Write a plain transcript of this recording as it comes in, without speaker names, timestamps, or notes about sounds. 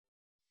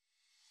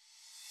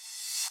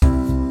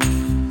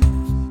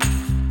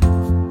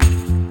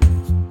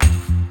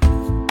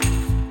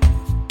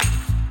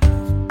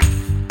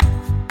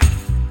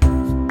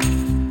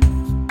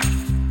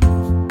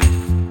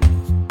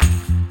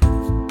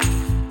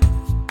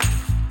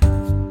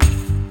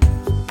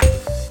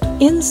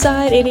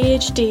Inside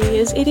ADHD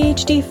is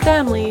ADHD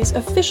Family's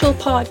official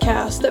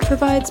podcast that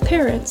provides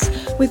parents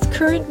with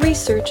current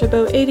research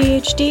about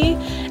ADHD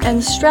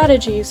and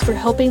strategies for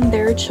helping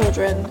their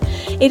children.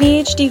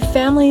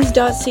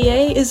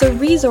 ADHDfamilies.ca is a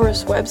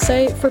resource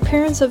website for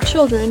parents of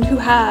children who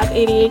have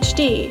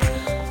ADHD.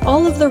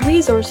 All of the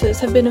resources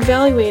have been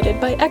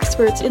evaluated by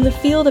experts in the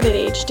field of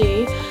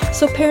ADHD,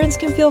 so parents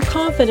can feel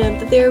confident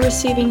that they are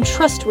receiving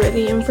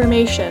trustworthy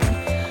information.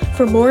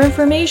 For more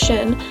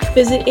information,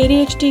 visit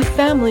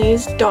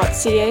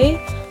ADHDfamilies.ca,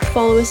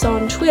 follow us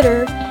on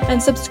Twitter,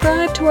 and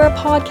subscribe to our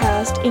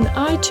podcast in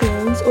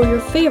iTunes or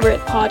your favorite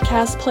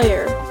podcast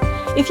player.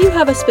 If you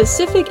have a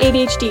specific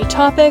ADHD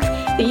topic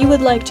that you would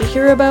like to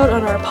hear about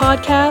on our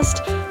podcast,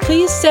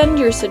 please send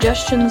your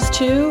suggestions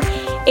to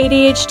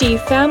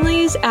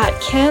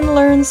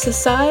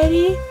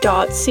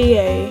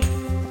ADHDfamilies@canlearnsociety.ca.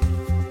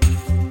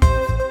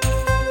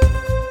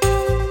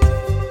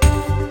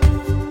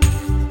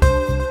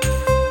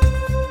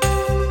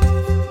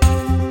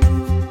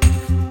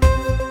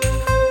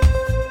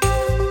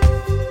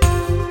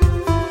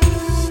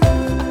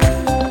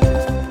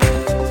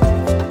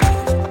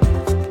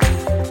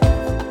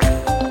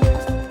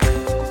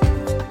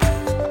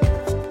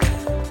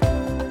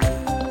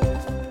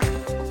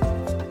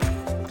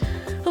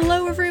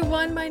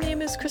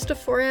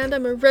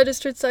 I'm a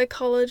registered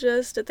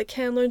psychologist at the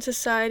Can Learn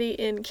Society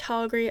in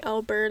Calgary,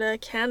 Alberta,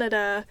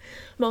 Canada.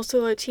 I'm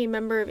also a team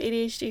member of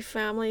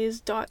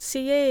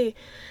ADHDfamilies.ca,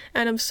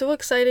 and I'm so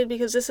excited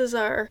because this is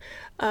our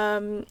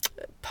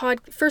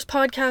first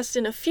podcast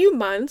in a few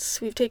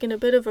months. We've taken a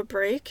bit of a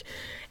break,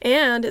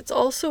 and it's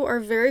also our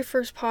very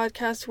first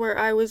podcast where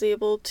I was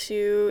able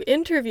to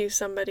interview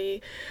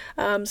somebody.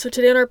 So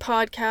today on our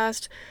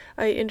podcast,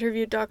 I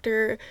interviewed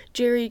Dr.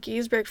 Jerry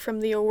Giesbrecht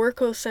from the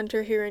Owerco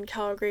Center here in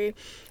Calgary,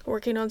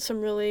 working on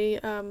some really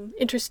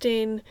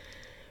interesting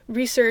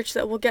research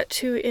that we'll get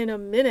to in a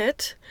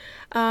minute.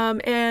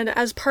 And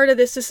as part of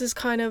this is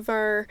kind of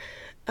our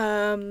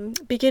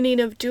beginning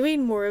of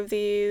doing more of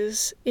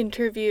these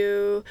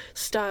interview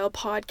style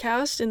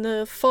podcasts. In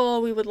the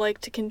fall, we would like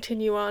to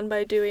continue on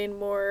by doing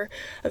more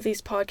of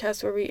these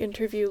podcasts where we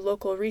interview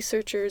local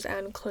researchers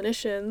and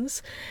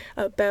clinicians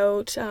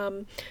about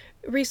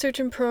research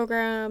and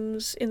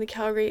programs in the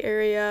Calgary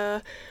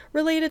area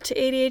related to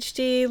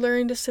ADHD,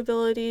 learning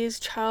disabilities,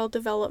 child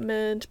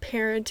development,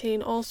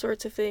 parenting, all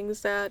sorts of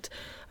things that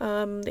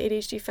the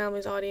ADHD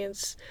Families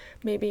audience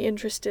may be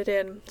interested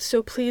in.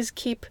 So please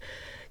keep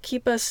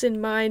us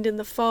in mind in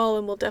the fall,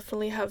 and we'll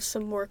definitely have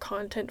some more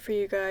content for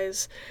you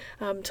guys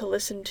to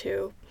listen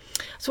to.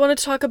 So I want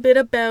to talk a bit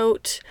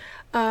about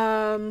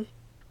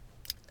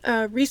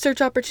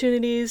research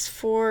opportunities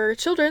for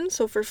children,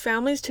 so for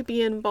families to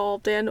be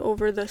involved in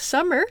over the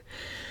summer.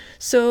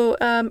 So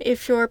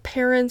if you're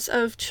parents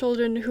of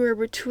children who are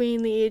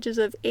between the ages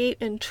of 8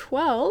 and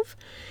 12,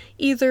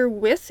 either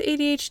with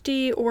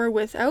ADHD or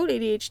without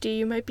ADHD,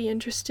 you might be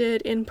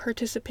interested in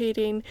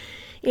participating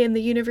in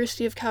the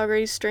University of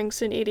Calgary's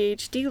Strengths in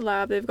ADHD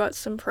Lab. They've got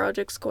some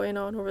projects going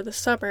on over the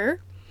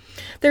summer.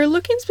 They're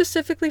looking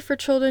specifically for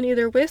children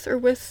either with or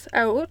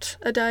without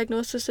a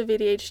diagnosis of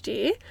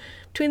ADHD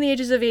between the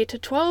ages of 8 to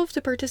 12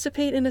 to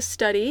participate in a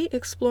study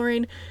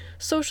exploring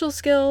social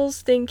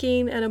skills,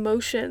 thinking, and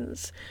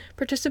emotions.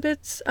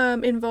 Participants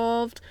they're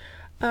involved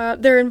in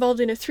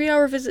a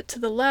 3-hour visit to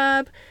the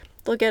lab.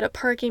 They'll get a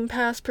parking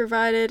pass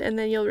provided, and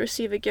then you'll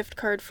receive a gift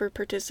card for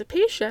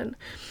participation.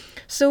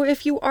 So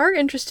if you are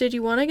interested,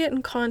 you want to get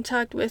in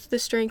contact with the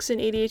Strengths in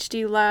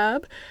ADHD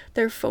Lab.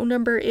 Their phone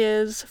number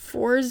is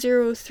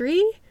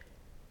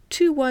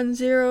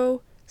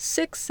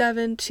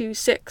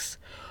 403-210-6726.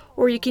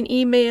 Or you can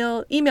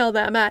email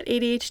them at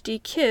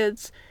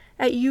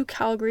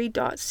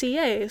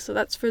adhdkids@ucalgary.ca. So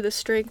that's for the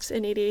Strengths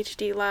in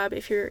ADHD Lab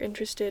if you're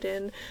interested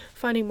in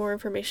finding more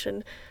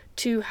information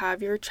to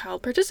have your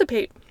child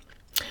participate.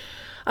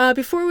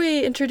 Before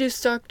we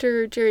introduce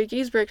Dr. Jerry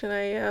Giesbrecht and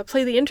I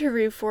play the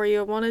interview for you,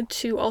 I wanted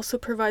to also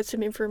provide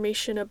some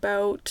information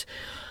about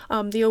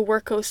the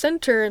Owerco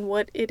Center and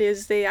what it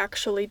is they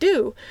actually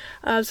do.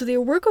 So the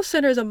Owerco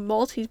Center is a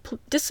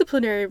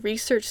multidisciplinary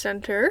research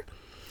center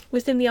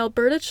within the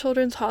Alberta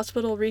Children's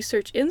Hospital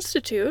Research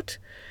Institute,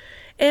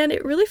 and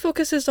it really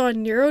focuses on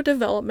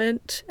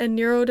neurodevelopment and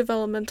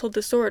neurodevelopmental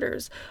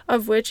disorders,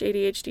 of which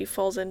ADHD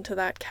falls into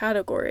that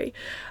category.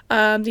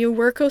 The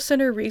Owerco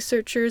Center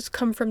researchers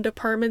come from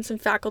departments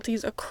and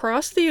faculties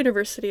across the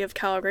University of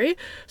Calgary,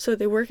 so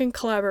they work in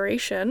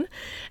collaboration,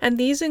 and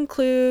these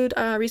include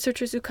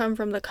researchers who come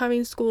from the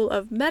Cummings School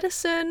of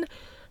Medicine,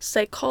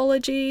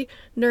 Psychology,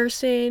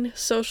 Nursing,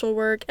 Social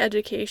Work,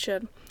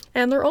 Education.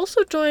 And they're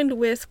also joined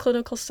with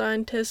clinical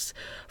scientists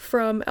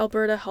from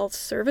Alberta Health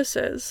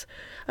Services.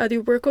 The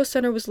Owerco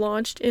Center was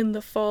launched in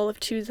the fall of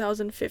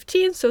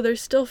 2015, so they're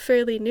still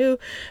fairly new,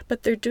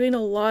 but they're doing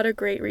a lot of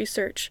great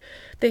research.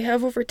 They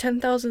have over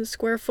 10,000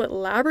 square foot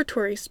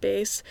laboratory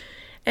space,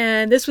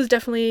 and this was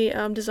definitely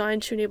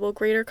designed to enable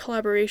greater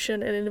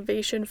collaboration and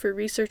innovation for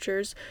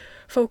researchers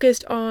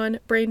focused on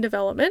brain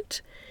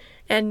development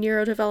and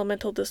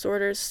neurodevelopmental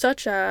disorders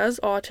such as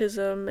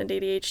autism and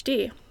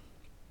ADHD.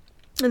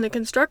 And the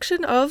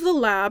construction of the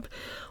lab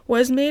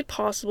was made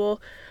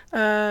possible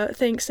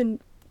thanks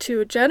to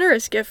a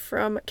generous gift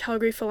from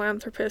Calgary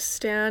philanthropists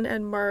Stan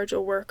and Marge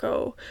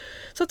Owerko.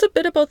 So that's a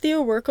bit about the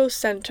Owerko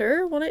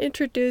Center. I want to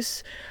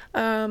introduce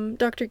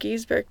Dr.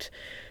 Giesbrecht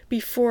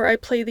before I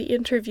play the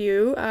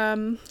interview.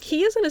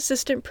 He is an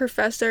assistant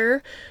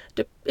professor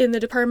in the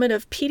Department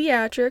of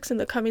Pediatrics in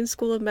the Cummings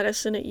School of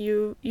Medicine at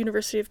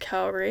University of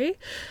Calgary.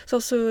 He's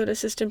also an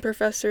assistant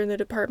professor in the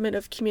Department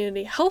of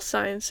Community Health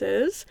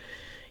Sciences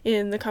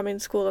in the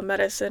Cummings School of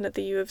Medicine at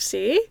the U of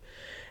C,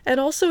 and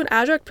also an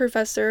adjunct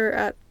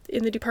professor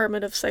in the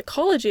Department of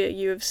Psychology at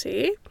U of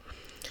C,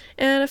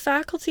 and a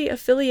faculty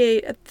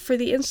affiliate for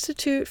the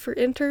Institute for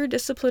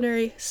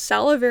Interdisciplinary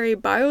Salivary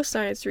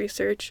Bioscience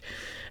Research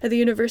at the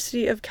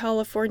University of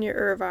California,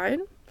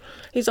 Irvine.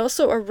 He's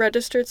also a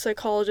registered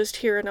psychologist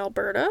here in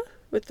Alberta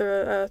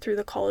through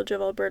the College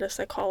of Alberta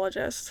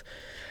Psychologists.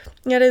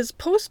 He had his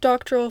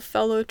postdoctoral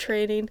fellow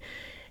training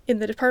in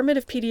the Department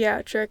of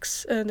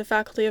Pediatrics and the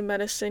Faculty of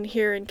Medicine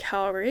here in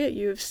Calgary at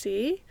U of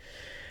C.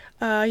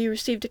 He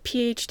received a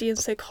PhD in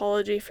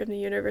psychology from the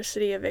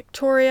University of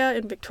Victoria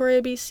in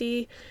Victoria,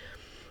 BC,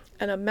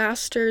 and a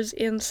master's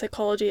in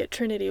psychology at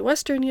Trinity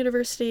Western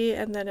University,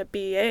 and then a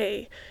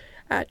BA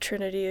at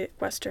Trinity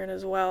Western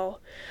as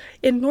well.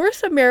 In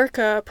North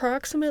America,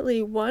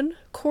 approximately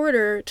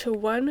 1/4 to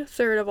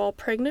 1/3 of all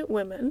pregnant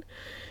women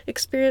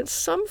experience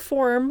some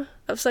form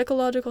of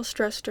psychological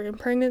stress during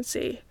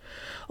pregnancy.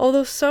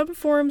 Although some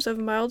forms of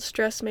mild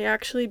stress may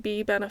actually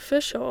be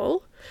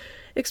beneficial,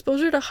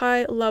 exposure to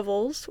high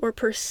levels or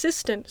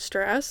persistent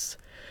stress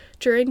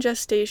during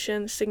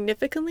gestation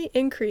significantly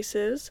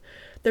increases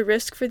the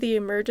risk for the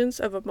emergence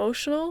of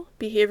emotional,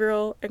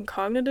 behavioral, and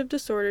cognitive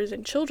disorders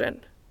in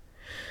children.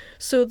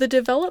 So the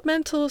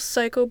Developmental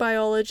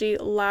Psychobiology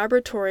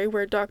Laboratory,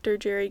 where Dr.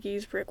 Jerry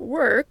Giesbrecht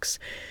works,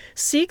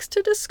 seeks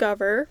to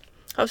discover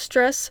how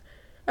stress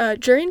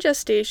during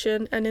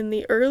gestation and in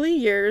the early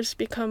years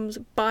becomes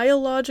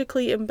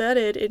biologically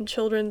embedded in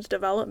children's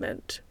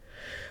development.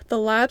 The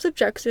lab's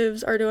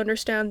objectives are to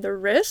understand the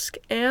risk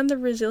and the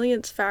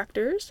resilience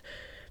factors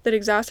that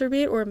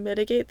exacerbate or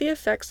mitigate the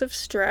effects of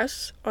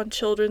stress on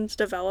children's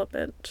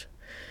development.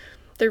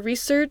 The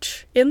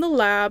research in the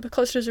lab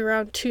clusters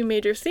around two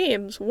major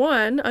themes.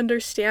 One,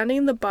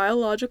 understanding the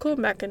biological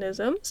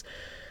mechanisms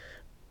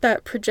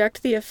that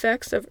project the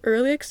effects of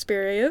early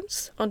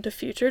experience onto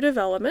future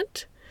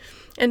development.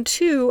 And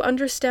two,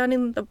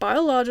 understanding the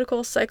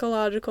biological,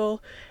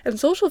 psychological, and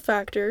social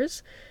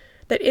factors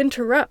that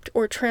interrupt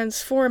or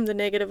transform the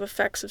negative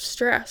effects of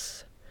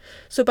stress.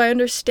 So by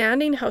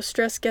understanding how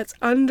stress gets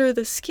under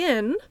the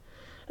skin,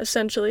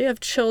 essentially, of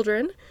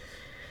children,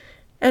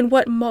 and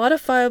what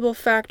modifiable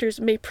factors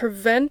may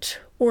prevent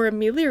or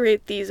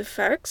ameliorate these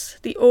effects,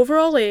 the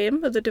overall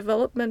aim of the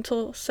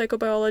Developmental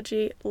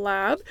Psychobiology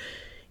Lab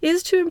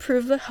is to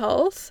improve the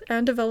health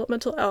and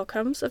developmental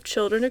outcomes of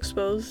children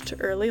exposed to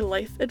early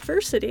life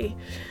adversity.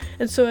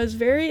 And so I was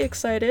very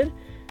excited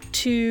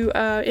to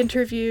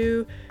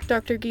interview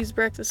Dr.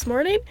 Giesbrecht this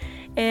morning,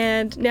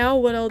 and now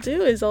what I'll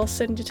do is I'll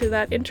send you to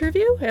that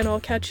interview and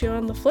I'll catch you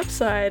on the flip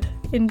side.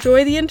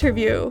 Enjoy the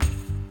interview.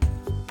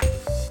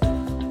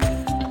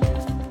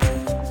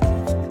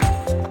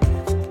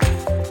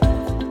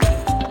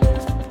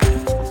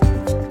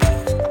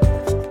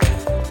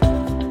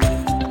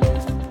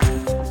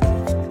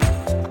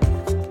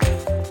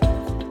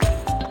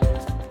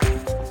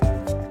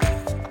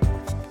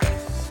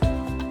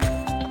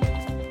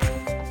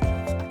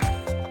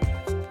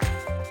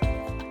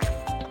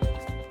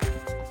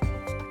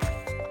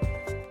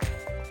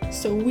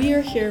 So we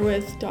are here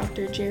with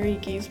Dr. Jerry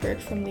Giesbrecht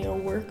from the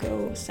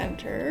Owerko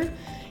Center.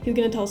 He's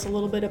going to tell us a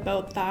little bit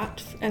about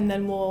that, and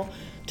then we'll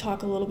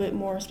talk a little bit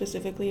more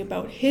specifically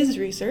about his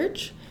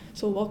research.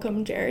 So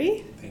welcome,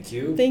 Jerry. Thank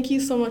you. Thank you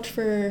so much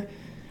for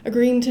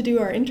agreeing to do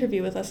our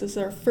interview with us. This is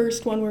our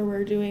first one where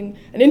we're doing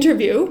an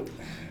interview,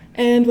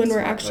 and when we're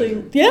actually,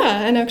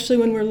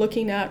 when we're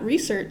looking at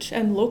research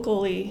and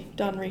locally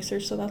done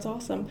research, so that's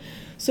awesome.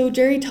 So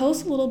Jerry, tell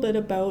us a little bit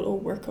about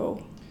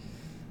Owerko.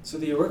 So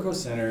the Owerko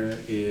Center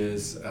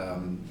is a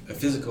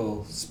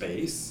physical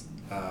space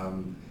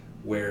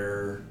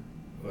where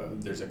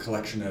there's a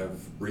collection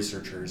of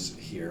researchers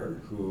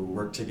here who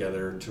work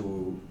together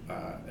to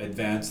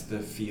advance the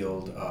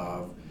field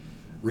of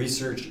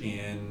research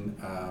in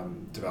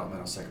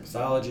developmental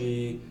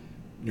psychopathology,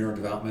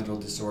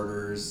 neurodevelopmental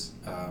disorders,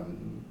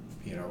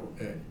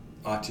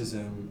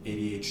 autism,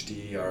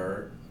 ADHD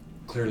are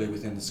clearly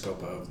within the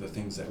scope of the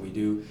things that we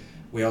do.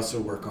 We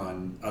also work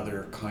on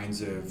other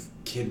kinds of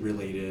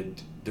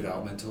kid-related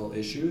developmental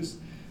issues.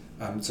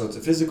 So it's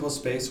a physical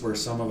space where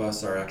some of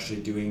us are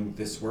actually doing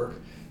this work.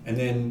 And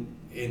then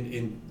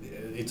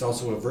it's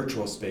also a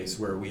virtual space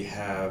where we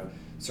have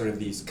sort of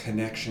these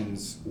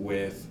connections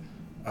with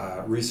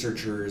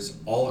researchers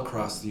all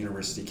across the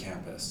university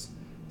campus.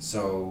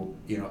 So,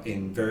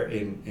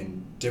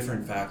 in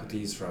different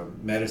faculties, from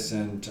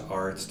medicine to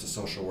arts to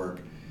social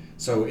work.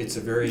 So it's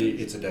a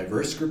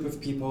diverse group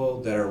of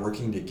people that are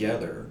working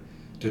together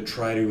to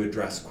try to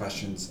address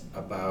questions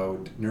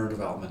about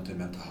neurodevelopment and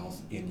mental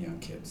health in young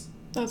kids.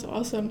 That's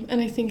awesome. And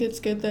I think it's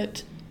good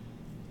that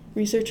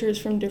researchers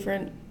from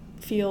different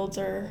fields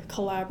are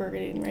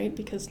collaborating, right?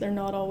 Because they're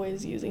not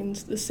always using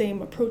the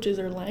same approaches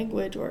or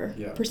language or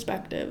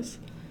perspectives.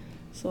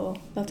 So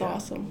that's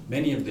awesome.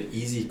 Many of the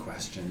easy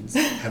questions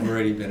have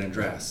already been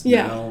addressed.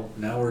 Yeah.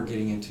 Now we're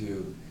getting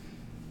into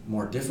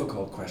more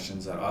difficult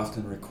questions that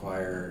often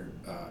require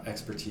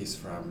expertise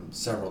from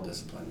several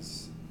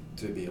disciplines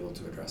to be able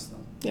to address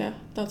them. Yeah,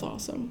 that's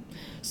awesome.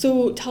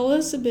 So tell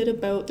us a bit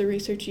about the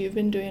research you've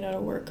been doing at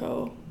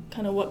Awerco,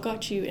 kind of what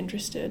got you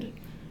interested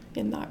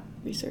in that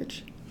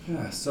research.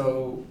 Yeah,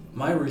 so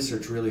my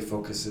research really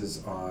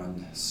focuses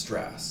on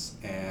stress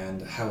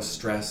and how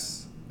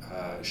stress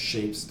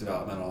shapes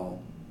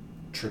developmental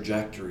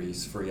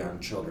trajectories for young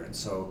children.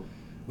 So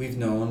we've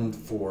known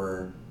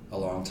for a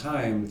long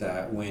time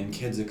that when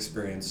kids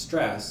experience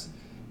stress,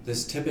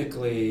 this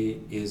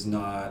typically is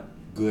not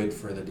good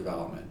for the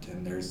development.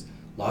 And there's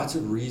lots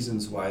of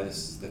reasons why this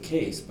is the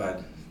case,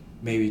 but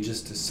maybe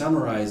just to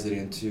summarize it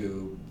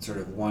into sort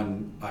of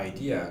one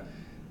idea,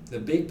 the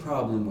big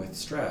problem with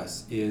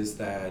stress is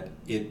that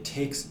it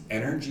takes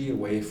energy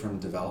away from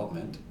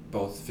development,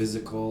 both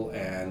physical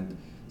and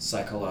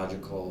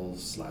psychological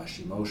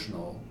 /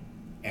 emotional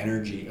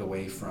energy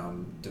away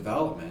from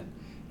development,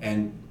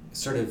 and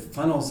sort of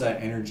funnels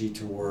that energy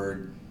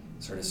toward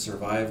sort of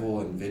survival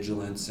and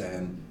vigilance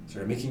and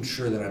sort of making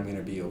sure that I'm going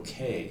to be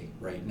okay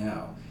right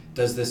now. It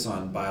does this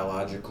on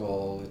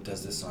biological, it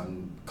does this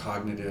on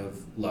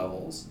cognitive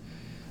levels.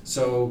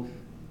 So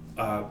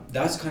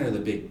that's kind of the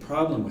big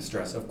problem with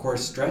stress. Of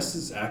course, stress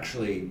is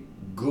actually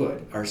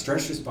good. Our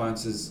stress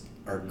responses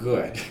are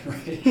good,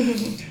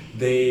 right?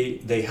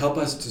 They help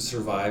us to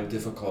survive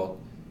difficult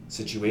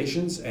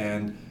situations,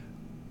 and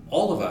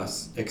all of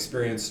us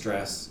experience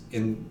stress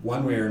in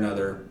one way or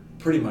another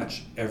pretty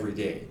much every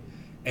day.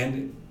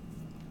 And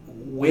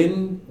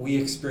when we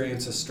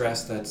experience a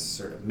stress that's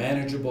sort of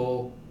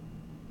manageable,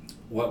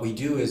 what we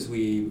do is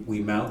we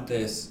mount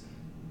this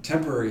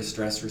temporary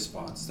stress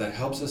response that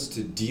helps us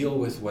to deal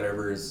with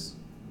whatever is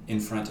in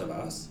front of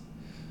us,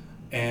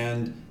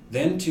 and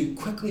then to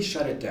quickly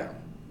shut it down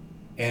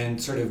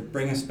and sort of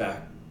bring us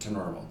back to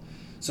normal.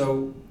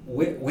 So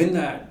when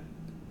that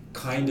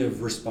kind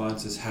of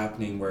response is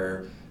happening,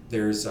 where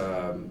there's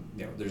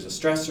there's a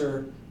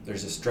stressor,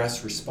 there's a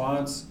stress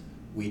response,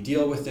 we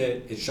deal with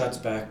it, it shuts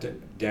back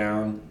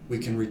down, we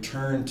can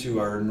return to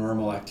our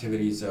normal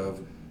activities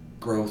of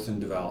growth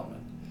and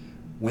development.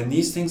 When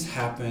these things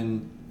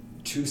happen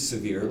too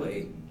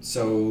severely,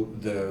 so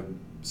the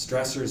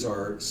stressors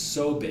are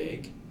so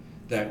big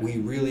that we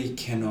really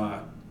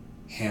cannot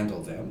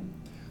handle them,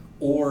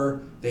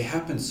 or they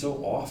happen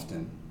so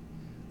often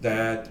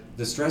that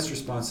the stress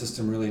response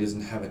system really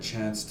doesn't have a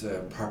chance to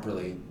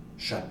properly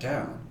shut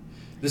down,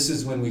 this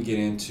is when we get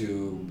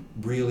into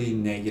really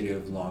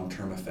negative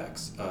long-term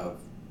effects of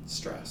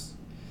stress,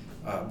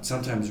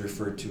 sometimes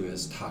referred to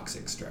as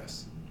toxic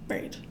stress.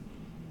 Right.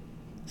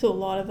 So a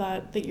lot of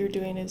that you're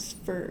doing is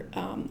for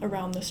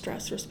around the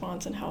stress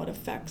response and how it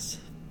affects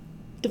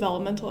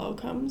developmental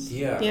outcomes.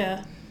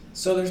 Yeah.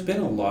 So there's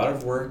been a lot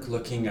of work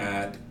looking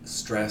at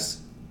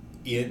stress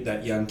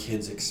that young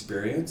kids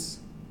experience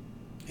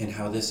and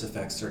how this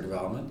affects their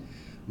development.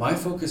 My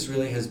focus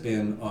really has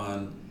been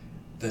on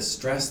the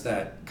stress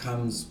that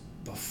comes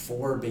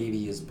before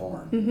baby is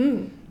born.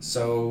 Mm-hmm.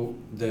 So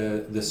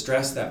the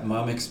stress that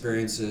mom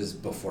experiences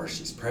before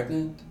she's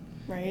pregnant,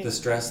 right. The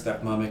stress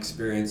that mom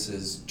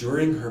experiences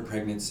during her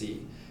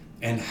pregnancy,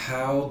 and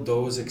how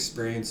those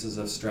experiences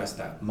of stress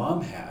that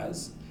mom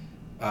has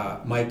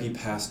might be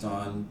passed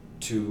on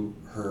to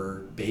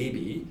her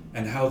baby,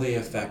 and how they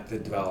affect the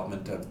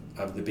development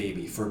of the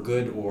baby, for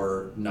good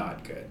or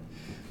not good.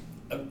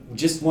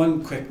 Just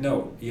one quick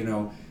note,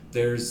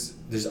 there's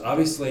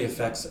obviously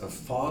effects of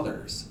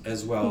fathers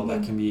as well, mm-hmm.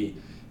 that can be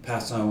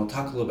passed on. We'll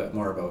talk a little bit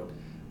more about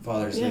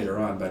fathers later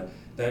on, but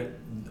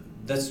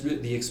that's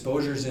the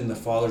exposures in the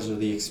fathers, or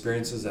the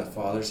experiences that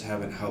fathers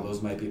have, and how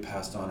those might be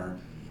passed on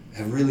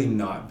have really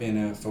not been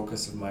a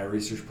focus of my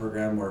research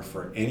program, or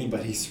for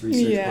anybody's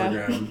research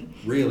program,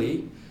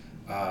 really.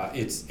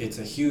 It's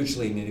a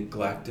hugely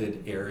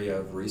neglected area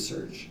of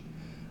research.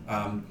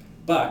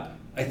 But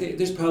I think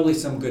there's probably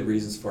some good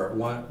reasons for it.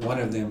 One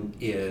of them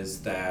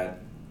is that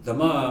the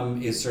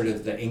mom is sort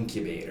of the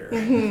incubator.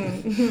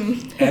 Mm-hmm,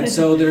 mm-hmm. And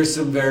so there's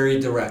some very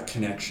direct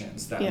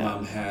connections that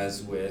mom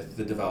has with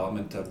the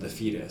development of the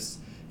fetus.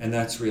 And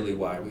that's really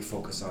why we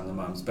focus on the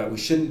moms. But we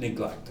shouldn't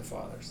neglect the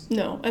fathers.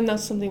 No, and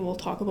that's something we'll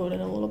talk about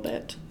in a little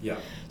bit. Yeah.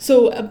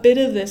 So a bit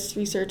of this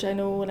research, I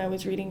know when I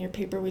was reading your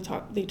paper, you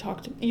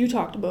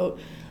talked about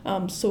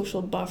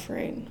social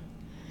buffering.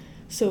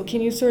 So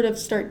can you sort of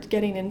start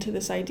getting into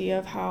this idea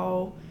of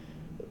how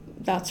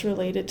that's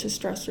related to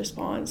stress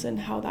response and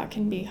how that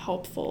can be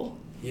helpful?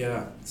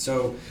 Yeah,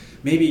 so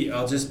maybe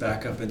I'll just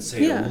back up and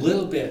say a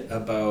little bit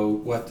about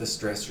what the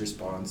stress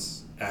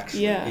response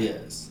actually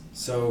is.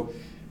 So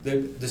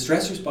the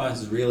stress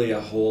response is really a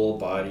whole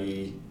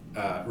body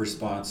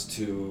response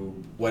to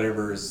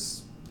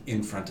whatever's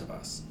in front of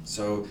us.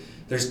 So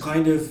there's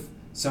kind of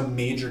some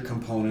major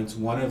components.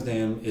 One of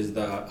them is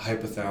the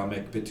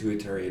hypothalamic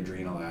pituitary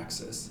adrenal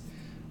axis,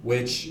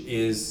 which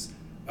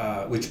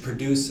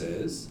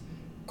produces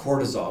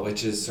cortisol,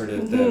 which is sort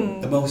of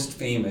the most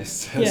famous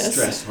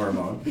stress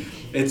hormone.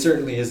 It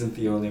certainly isn't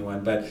the only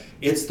one, but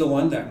it's the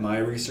one that my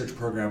research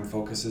program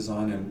focuses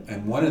on.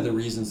 And one of the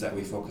reasons that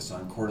we focus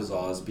on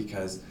cortisol is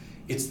because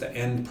it's the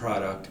end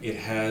product. It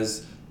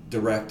has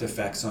direct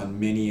effects on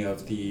many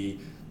of the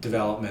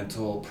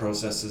developmental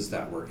processes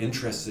that we're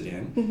interested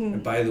in.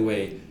 And by the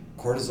way,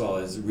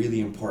 cortisol is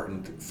really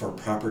important for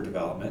proper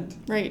development.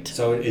 Right.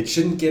 So it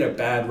shouldn't get a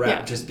bad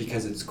rap just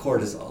because it's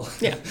cortisol.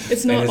 Yeah,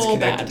 it's not all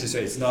bad.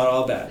 It's not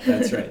all bad.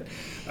 That's right.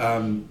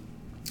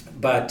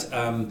 But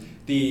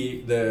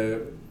the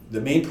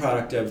main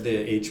product of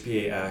the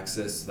HPA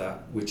axis,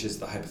 which is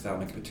the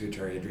hypothalamic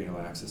pituitary adrenal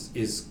axis,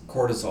 is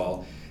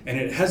cortisol, and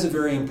it has a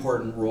very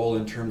important role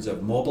in terms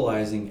of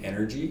mobilizing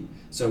energy.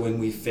 So when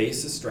we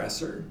face a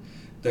stressor,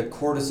 the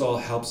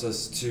cortisol helps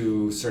us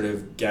to sort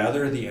of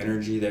gather the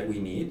energy that we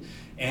need,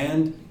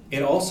 and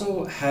it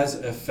also has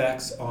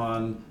effects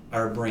on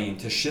our brain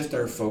to shift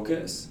our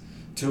focus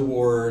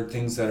toward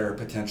things that are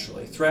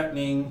potentially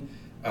threatening,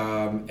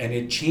 and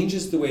it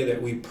changes the way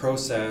that we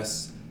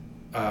process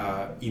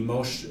our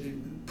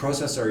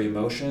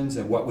emotions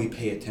and what we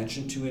pay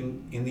attention to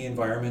in the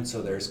environment.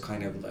 So there's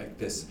kind of like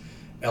this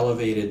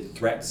elevated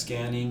threat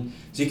scanning.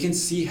 So you can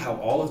see how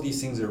all of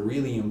these things are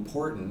really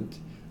important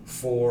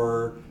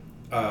for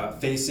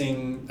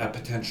facing a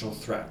potential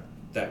threat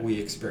that we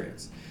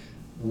experience.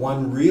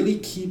 One really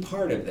key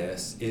part of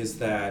this is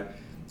that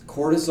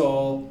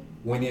cortisol,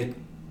 when it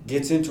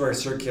gets into our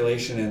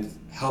circulation and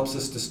helps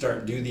us to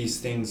start do these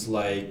things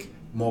like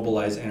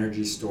mobilize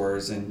energy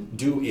stores and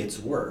do its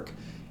work,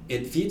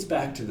 it feeds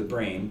back to the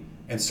brain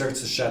and starts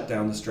to shut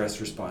down the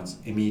stress response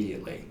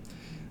immediately.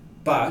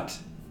 But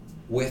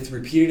with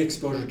repeated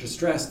exposure to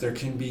stress, there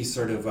can be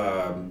sort of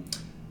a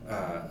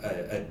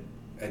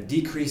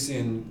decrease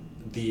in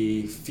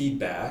the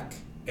feedback,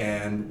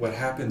 and what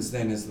happens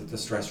then is that the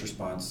stress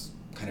response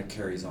kind of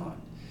carries on.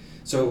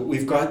 So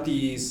we've got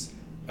these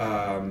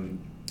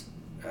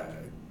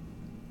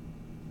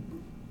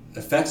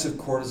effects of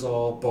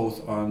cortisol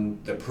both on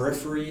the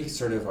periphery,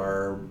 sort of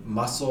our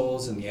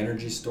muscles and the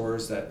energy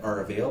stores that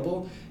are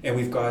available, and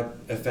we've got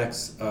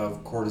effects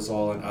of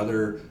cortisol and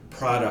other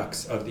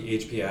products of the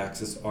HPA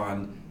axis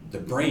on the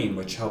brain,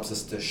 which helps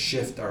us to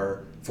shift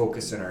our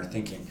focus and our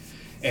thinking.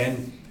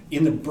 And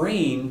in the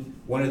brain,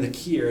 one of the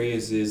key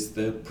areas is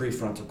the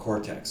prefrontal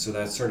cortex. So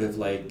that's sort of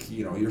like,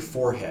 your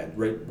forehead,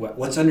 right?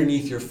 What's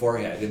underneath your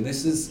forehead? And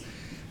this is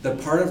the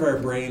part of our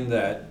brain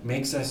that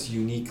makes us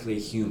uniquely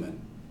human.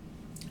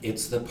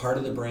 It's the part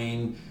of the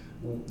brain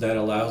that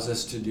allows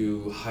us to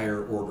do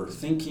higher order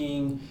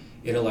thinking.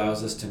 It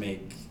allows us to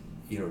make,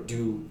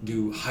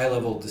 do high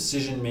level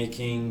decision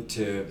making,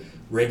 to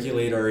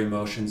regulate our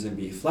emotions and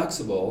be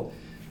flexible.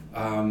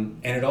 And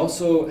it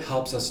also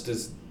helps us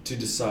to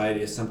decide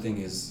if something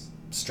is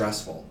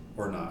stressful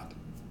or not.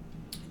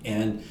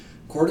 And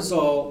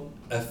cortisol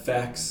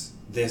affects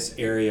this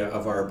area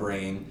of our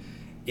brain.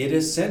 It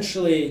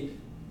essentially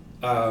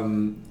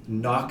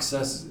knocks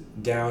us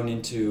down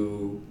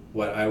into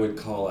what I would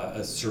call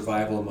a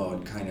survival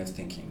mode kind of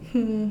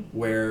thinking,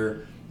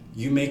 where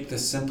you make the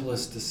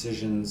simplest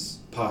decisions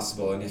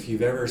possible. And if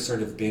you've ever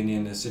sort of been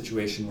in a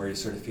situation where you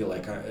sort of feel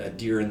like a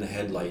deer in the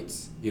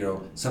headlights,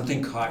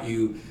 something caught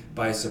you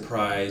by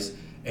surprise,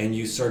 and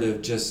you sort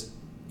of just,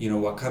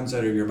 what comes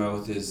out of your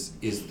mouth is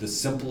the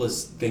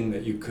simplest thing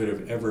that you could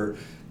have ever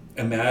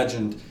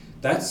imagined.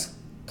 That's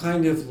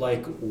kind of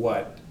like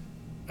what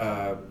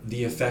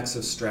the effects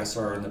of stress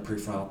are in the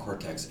prefrontal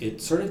cortex.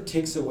 It sort of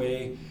takes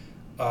away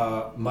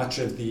much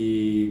of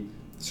the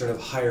sort of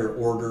higher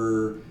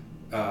order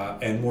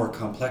and more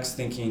complex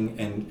thinking,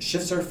 and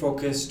shifts our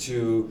focus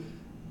to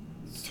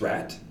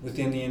threat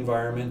within the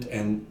environment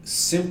and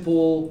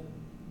simple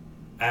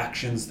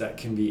actions that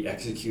can be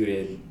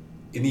executed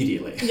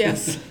immediately.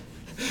 Yes.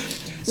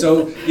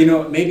 So,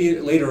 maybe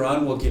later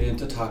on we'll get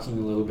into talking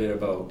a little bit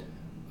about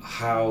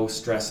how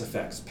stress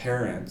affects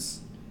parents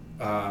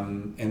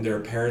and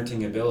their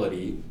parenting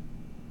ability.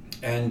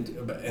 And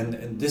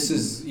this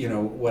is,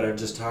 what I've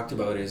just talked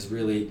about is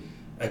really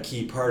a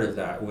key part of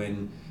that.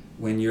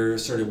 When you're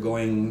sort of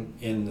going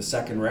in the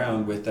second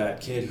round with that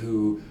kid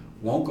who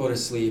won't go to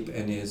sleep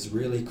and is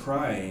really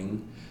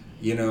crying,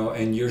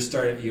 and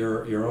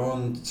your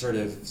own sort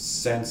of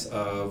sense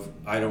of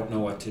I don't know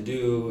what to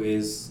do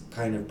is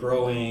kind of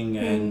growing,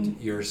 and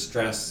your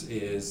stress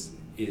is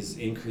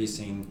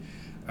increasing.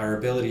 Our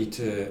ability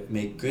to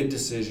make good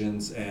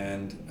decisions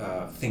and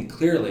think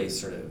clearly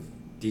sort of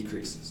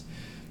decreases.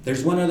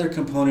 There's one other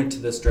component to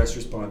the stress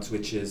response,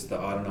 which is the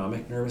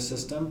autonomic nervous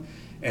system,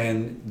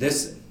 and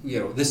this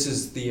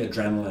is the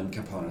adrenaline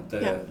component,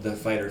 the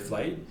fight or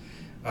flight.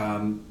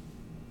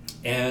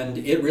 And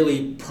it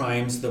really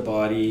primes the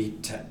body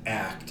to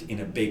act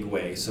in a big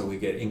way. So we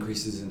get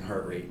increases in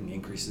heart rate and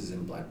increases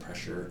in blood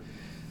pressure.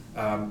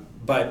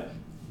 But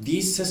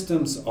these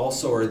systems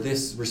also, or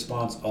this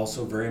response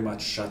also very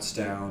much shuts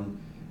down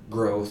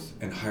growth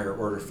and higher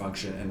order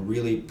function and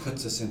really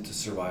puts us into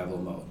survival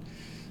mode.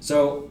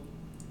 So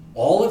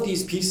all of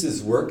these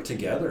pieces work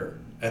together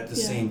at the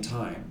same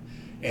time.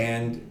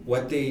 And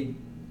what they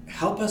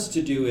help us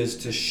to do is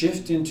to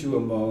shift into a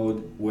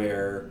mode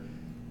where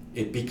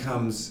it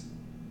becomes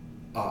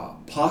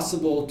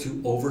possible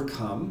to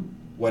overcome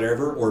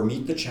whatever or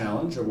meet the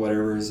challenge or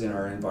whatever is in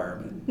our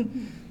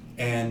environment.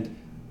 And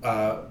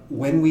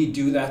when we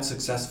do that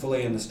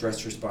successfully and the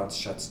stress response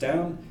shuts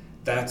down,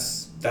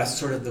 that's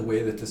sort of the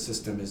way that the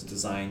system is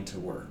designed to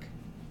work.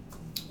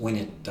 When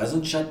it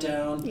doesn't shut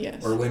down,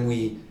 or when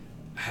we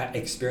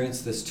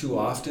experience this too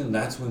often,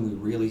 that's when we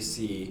really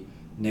see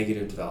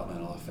negative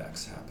developmental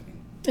effects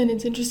happening. And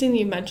it's interesting that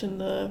you mentioned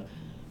the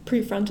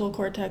prefrontal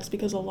cortex,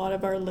 because a lot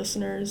of our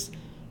listeners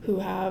who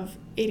have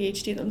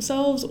ADHD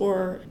themselves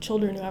or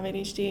children who have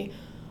ADHD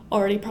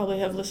already probably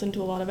have listened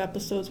to a lot of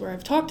episodes where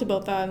I've talked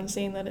about that and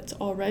saying that it's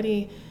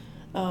already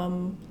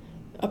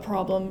a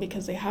problem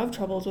because they have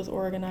troubles with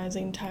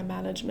organizing, time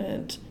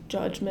management,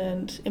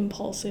 judgment,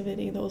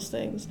 impulsivity, those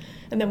things.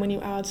 And then when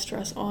you add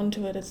stress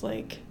onto it, it's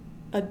like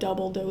a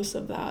double dose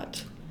of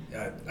that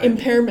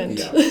impairment.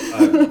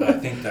 I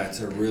think that's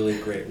a really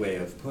great way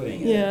of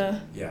putting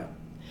it. Yeah.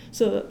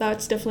 So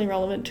that's definitely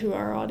relevant to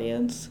our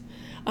audience.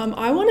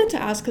 I wanted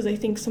to ask, because I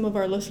think some of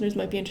our listeners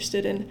might be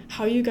interested in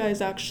how you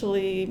guys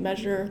actually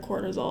measure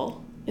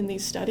cortisol in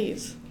these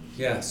studies.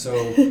 Yeah, so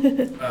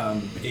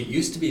it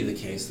used to be the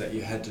case that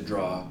you had to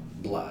draw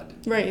blood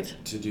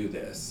to do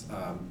this.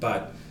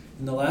 But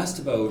in the last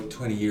about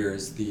 20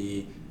 years,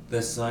 the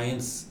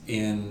science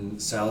in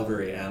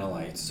salivary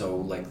analytes, so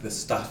like the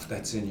stuff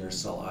that's in your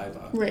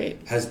saliva,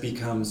 has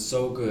become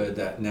so good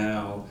that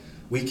now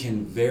we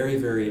can very,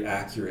 very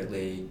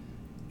accurately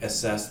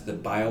assess the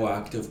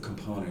bioactive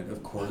component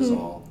of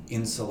cortisol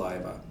in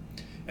saliva.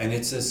 And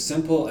it's as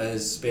simple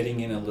as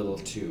spitting in a little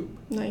tube.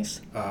 Nice.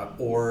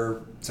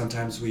 Or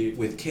sometimes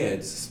with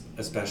kids,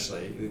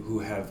 especially, who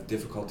have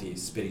difficulty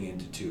spitting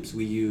into tubes,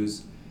 we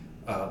use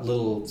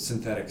little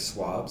synthetic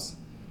swabs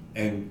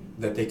and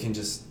that they can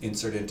just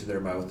insert into their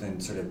mouth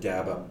and sort of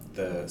dab up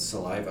the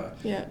saliva.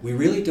 We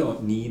really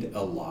don't need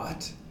a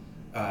lot.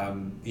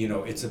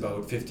 It's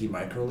about 50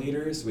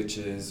 microliters, which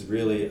is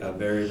really a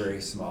very,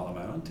 very small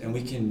amount. And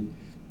we can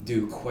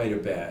do quite a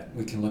bit.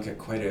 We can look at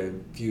quite a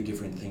few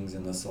different things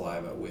in the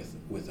saliva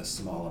with a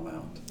small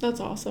amount. That's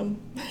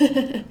awesome.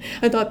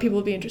 I thought people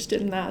would be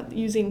interested in that,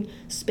 using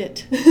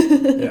spit.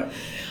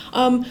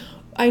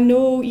 I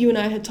know you and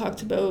I had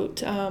talked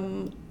about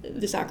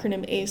this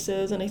acronym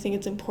ACEs, and I think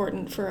it's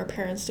important for our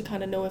parents to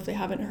kind of know if they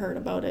haven't heard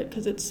about it,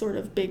 because it's sort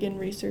of big in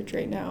research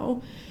right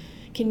now.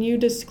 Can you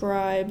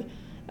describe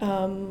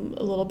a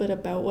little bit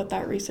about what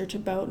that research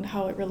about and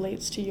how it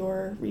relates to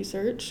your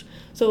research?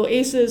 So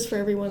ACEs, for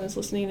everyone that's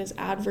listening, is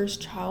adverse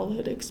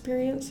childhood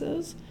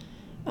experiences.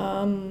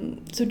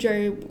 So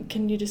Jerry,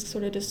 can you just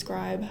sort of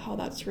describe how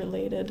that's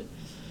related?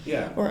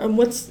 And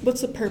what's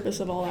the purpose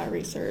of all that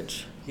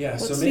research?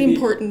 What's the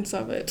importance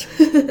of it?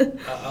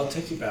 I'll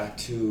take you back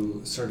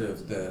to sort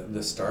of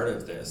the start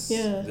of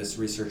this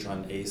research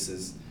on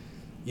ACEs.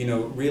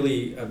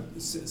 Really,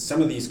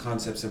 some of these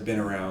concepts have been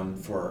around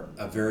for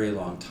a very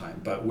long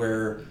time, but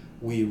where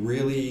we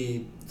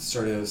really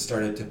sort of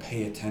started to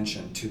pay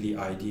attention to the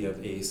idea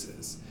of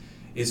ACEs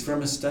is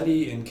from a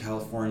study in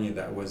California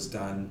that was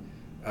done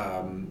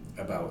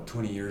about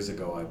 20 years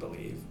ago, I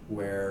believe,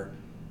 where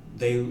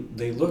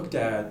they looked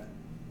at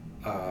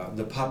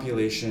the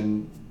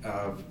population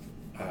of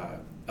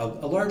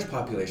a large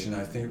population.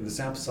 I think the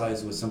sample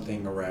size was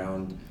something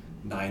around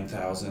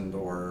 9,000,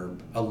 or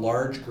a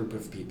large group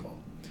of people.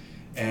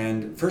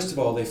 And first of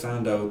all, they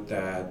found out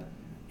that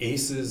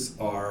ACEs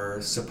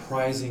are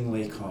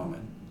surprisingly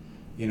common.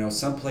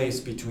 Someplace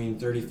between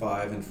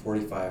 35 and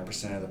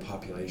 45% of the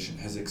population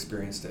has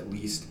experienced at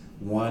least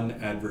one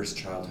adverse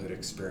childhood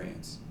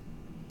experience.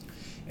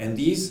 And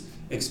these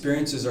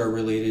experiences are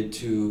related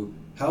to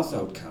health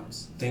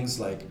outcomes, things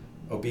like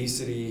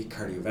obesity,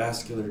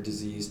 cardiovascular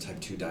disease, type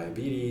 2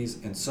 diabetes,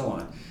 and so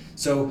on.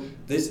 So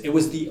it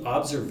was the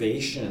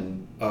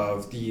observation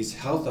of these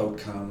health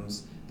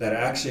outcomes that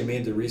actually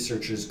made the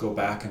researchers go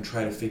back and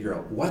try to figure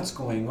out what's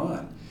going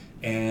on.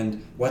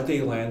 And what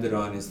they landed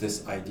on is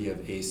this idea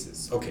of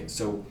ACEs. Okay,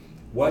 so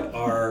what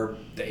are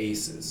the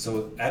ACEs?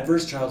 So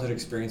adverse childhood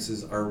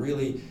experiences are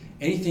really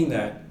anything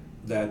that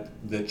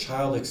the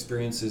child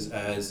experiences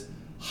as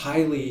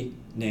highly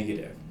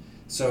negative.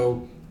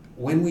 So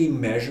when we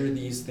measure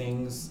these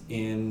things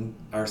in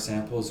our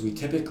samples, we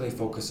typically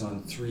focus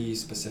on three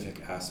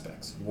specific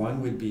aspects.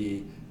 One would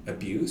be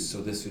abuse,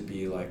 so this would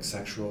be like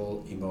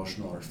sexual,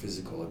 emotional, or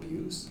physical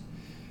abuse.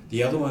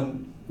 The other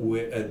one,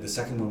 the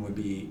second one would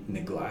be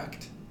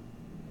neglect,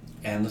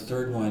 and the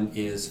third one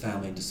is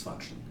family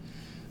dysfunction.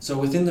 So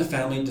within the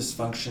family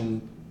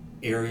dysfunction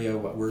area,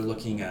 what we're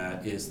looking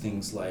at is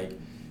things like,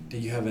 do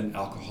you have an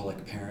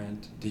alcoholic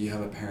parent? Do you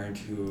have a parent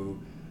who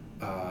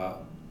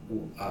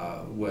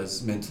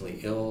was mentally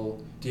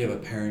ill? Do you have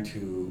a parent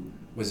who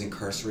was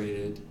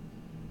incarcerated?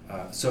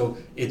 So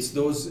it's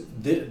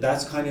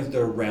that's kind of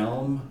the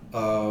realm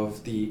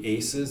of the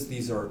ACEs.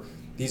 These are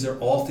These are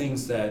all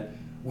things that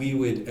we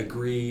would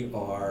agree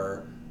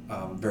are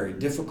very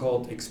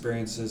difficult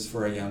experiences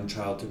for a young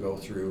child to go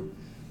through.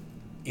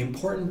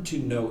 Important to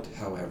note,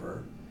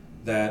 however,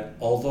 that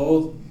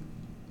although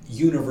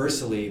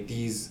universally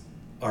these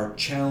are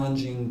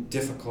challenging,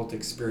 difficult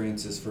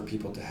experiences for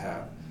people to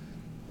have,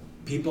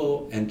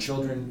 people, and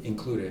children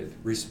included,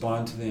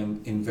 respond to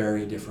them in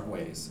very different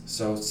ways.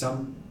 So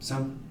some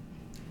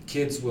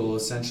kids will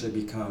essentially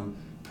become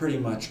pretty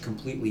much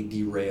completely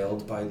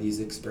derailed by these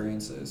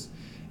experiences,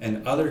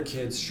 and other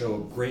kids show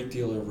a great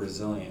deal of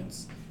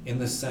resilience in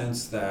the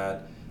sense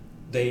that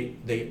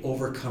they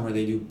overcome, or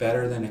they do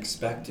better than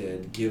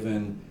expected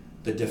given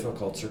the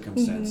difficult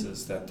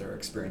circumstances that they're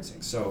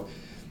experiencing. So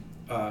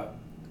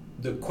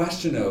the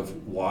question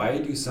of why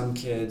do some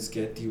kids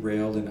get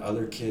derailed and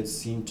other kids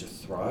seem to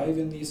thrive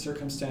in these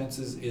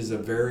circumstances is a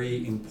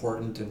very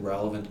important and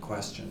relevant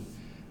question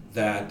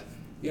that,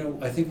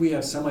 I think we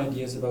have some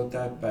ideas about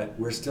that, but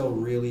we're still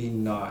really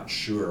not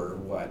sure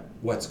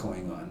what's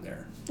going on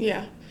there.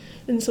 Yeah.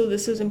 And so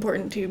this is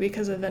important too,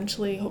 because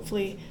eventually,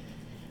 hopefully,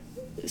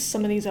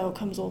 some of these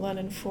outcomes will then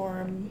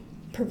inform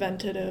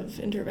preventative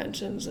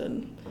interventions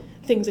and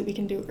things that we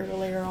can do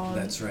earlier on.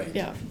 That's right.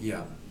 Yeah.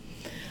 Yeah.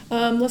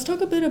 Let's talk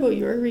a bit about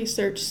your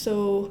research.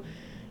 So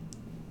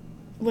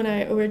when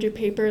I read your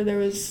paper, there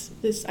was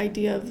this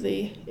idea of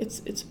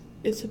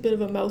it's a bit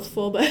of a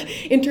mouthful, but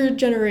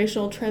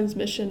intergenerational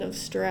transmission of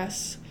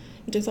stress,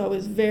 which I thought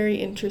was very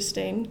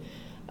interesting.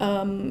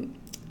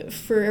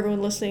 For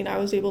everyone listening, I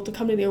was able to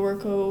come to the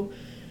Orco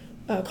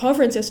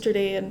conference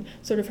yesterday and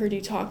sort of heard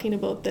you talking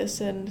about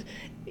this, and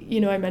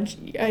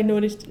I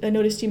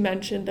noticed you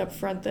mentioned up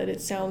front that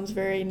it sounds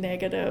very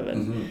negative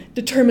and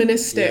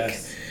deterministic.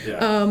 Yes.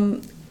 Yeah.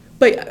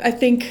 But I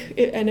think,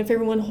 and if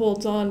everyone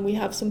holds on, we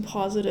have some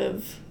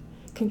positive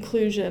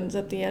conclusions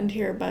at the end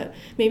here. But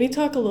maybe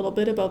talk a little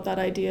bit about that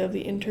idea of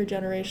the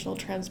intergenerational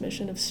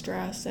transmission of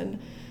stress and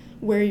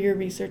where your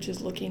research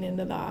is looking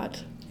into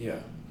that. Yeah.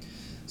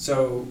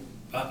 So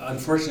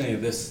unfortunately,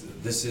 this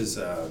is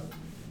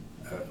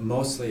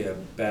mostly a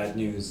bad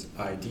news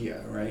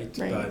idea, right?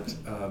 But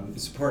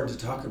it's important to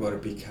talk about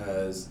it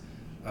because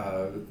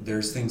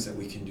there's things that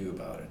we can do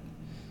about it.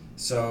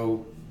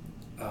 So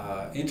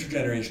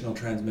intergenerational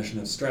transmission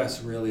of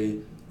stress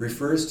really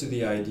refers to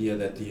the idea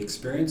that the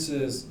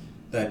experiences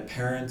that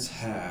parents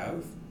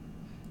have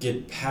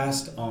get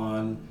passed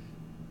on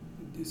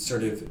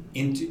sort of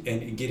into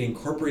and get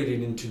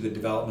incorporated into the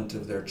development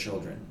of their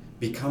children,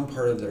 become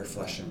part of their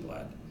flesh and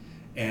blood.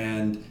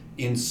 And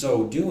in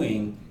so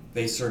doing,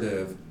 they sort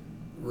of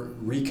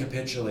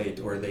recapitulate,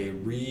 or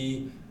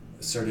they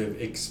sort of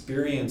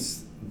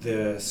experience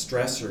the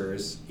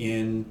stressors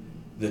in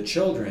the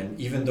children,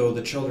 even though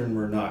the children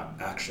were not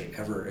actually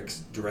ever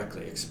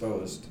directly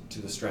exposed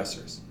to the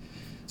stressors.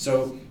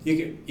 So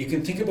you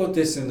can think about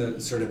this in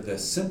the sort of the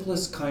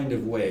simplest kind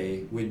of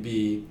way would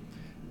be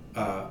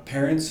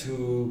parents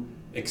who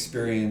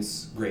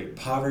experience great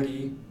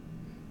poverty.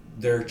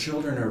 Their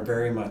children are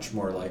very much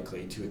more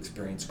likely to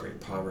experience great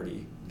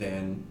poverty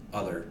than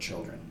other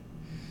children.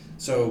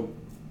 So,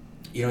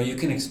 you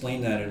can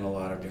explain that in a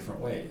lot of different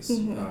ways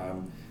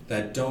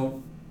that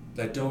don't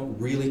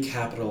really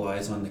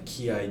capitalize on the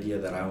key idea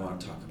that I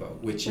want to talk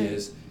about, which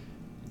is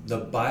the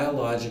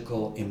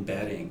biological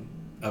embedding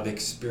of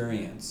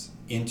experience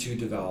into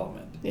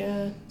development.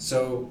 Yeah.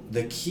 So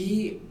the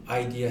key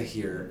idea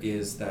here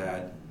is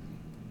that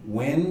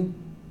when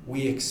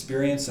we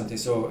experience something,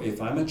 so if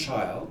I'm a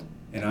child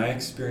and I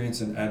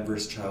experience an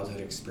adverse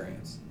childhood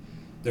experience,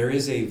 there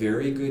is a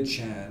very good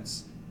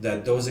chance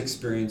that those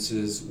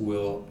experiences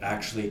will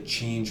actually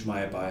change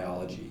my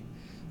biology.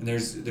 And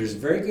there's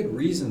very good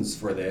reasons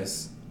for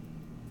this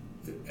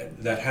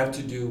that have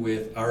to do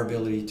with our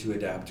ability to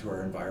adapt to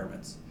our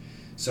environments.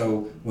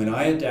 So when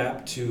I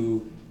adapt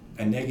to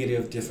a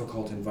negative,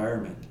 difficult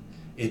environment,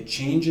 it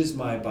changes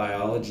my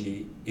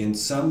biology in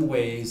some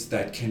ways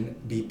that can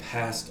be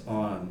passed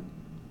on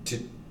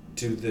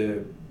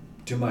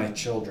to my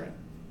children.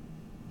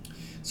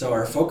 So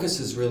our focus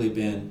has really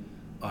been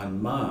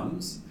on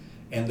moms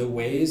and the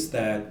ways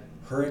that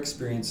her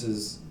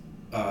experiences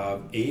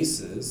of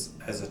ACEs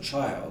as a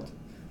child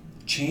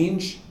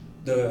change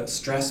the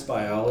stress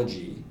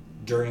biology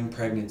during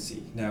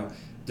pregnancy. Now,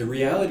 the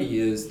reality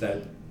is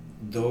that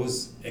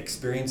those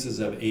experiences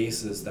of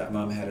ACEs that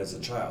mom had as a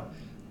child,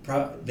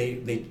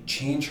 they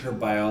change her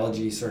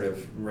biology sort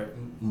of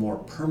more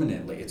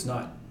permanently. It's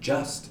not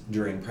just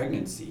during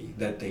pregnancy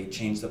that they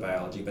change the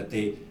biology, but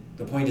the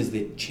point is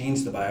they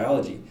change the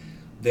biology.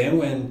 Then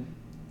when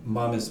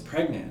mom is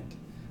pregnant,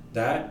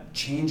 that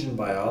change in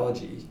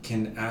biology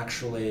can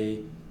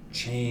actually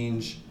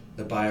change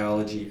the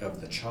biology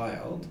of the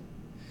child,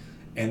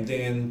 and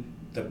then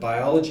the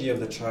biology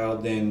of the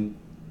child then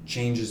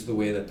changes the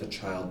way that the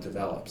child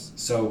develops.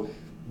 So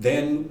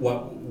then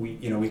what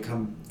we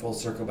come full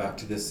circle back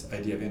to this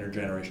idea of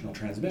intergenerational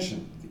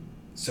transmission.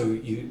 So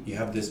you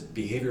have this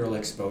behavioral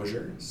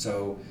exposure,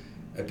 so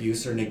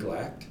abuse or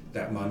neglect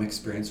that mom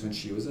experienced when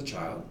she was a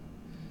child,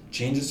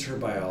 changes her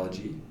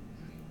biology.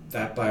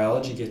 That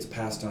biology gets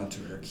passed on to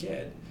her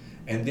kid.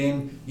 And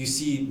then you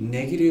see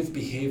negative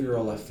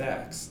behavioral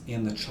effects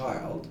in the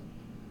child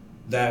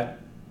that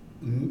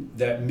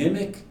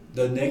mimic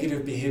the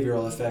negative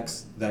behavioral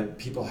effects that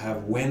people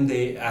have when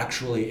they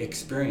actually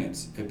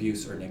experience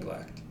abuse or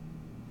neglect.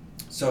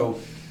 So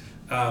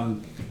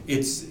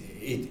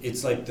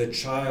it's like the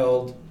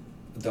child,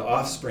 the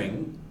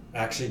offspring,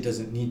 actually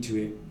doesn't need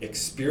to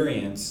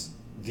experience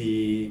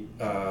the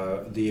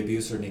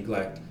abuse or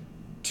neglect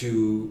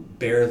to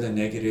bear the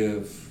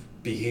negative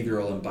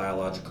behavioral and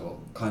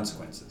biological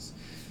consequences.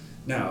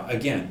 Now,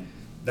 again,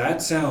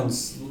 that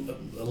sounds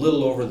a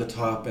little over the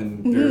top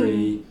and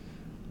very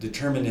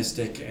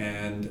deterministic,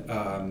 and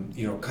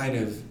kind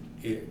of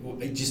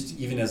it just,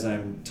 even as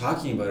I'm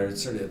talking about it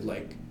sort of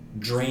like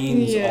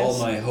drains all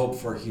my hope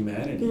for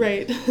humanity.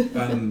 Right.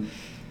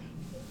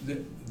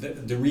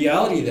 The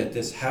reality that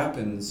this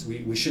happens,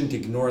 we shouldn't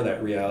ignore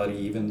that reality,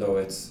 even though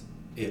it's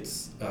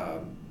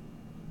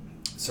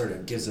sort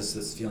of gives us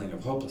this feeling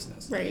of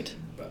hopelessness. Right.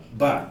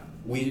 But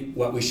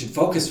what we should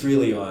focus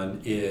really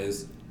on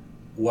is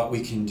what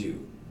we can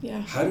do.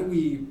 Yeah. How do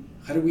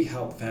we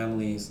help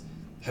families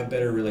have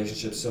better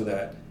relationships so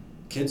that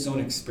kids don't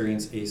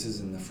experience ACEs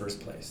in the first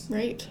place?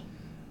 Right.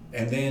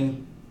 And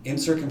then in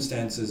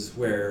circumstances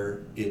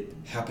where it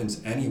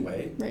happens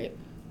anyway, right,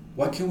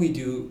 what can we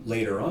do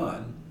later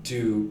on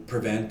to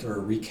prevent or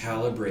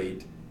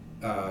recalibrate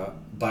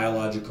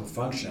biological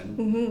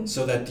function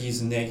so that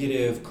these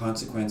negative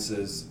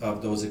consequences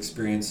of those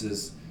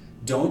experiences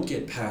don't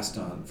get passed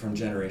on from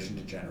generation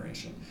to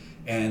generation?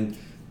 And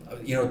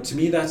to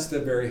me, that's the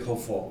very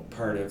hopeful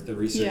part of the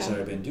research that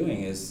I've been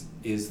doing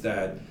is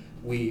that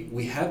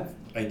we have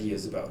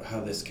ideas about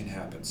how this can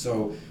happen.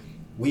 So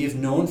we have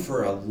known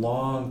for a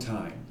long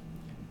time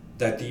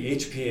that the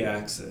HPA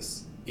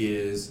axis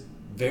is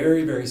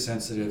very, very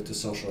sensitive to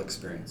social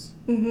experience.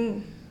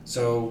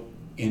 So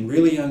in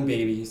really young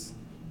babies,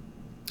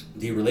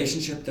 the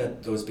relationship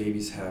that those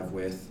babies have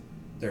with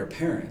their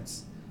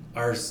parents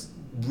are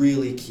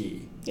really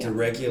key to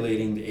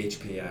regulating the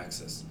HPA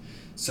axis.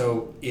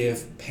 So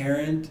if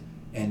parent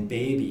and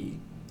baby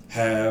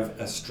have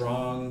a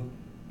strong,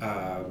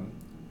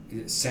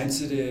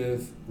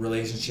 sensitive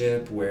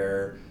relationship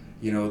where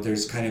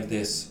there's kind of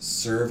this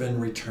serve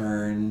and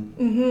return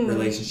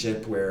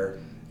relationship where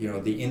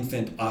the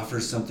infant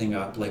offers something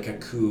up like a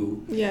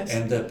coo,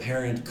 and the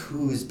parent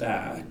coos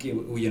back,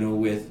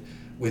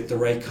 with the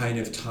right kind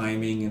of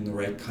timing and the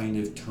right kind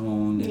of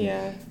tone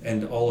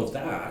and all of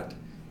that,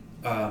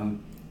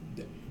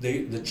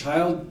 the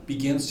child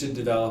begins to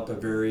develop a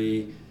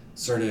very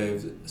sort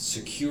of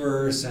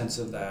secure sense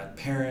of that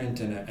parent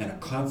and a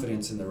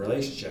confidence in the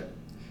relationship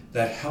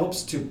that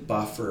helps to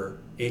buffer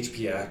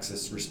HPA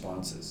axis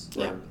responses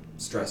or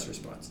stress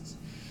responses.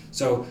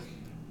 So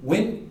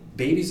when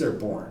babies are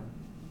born,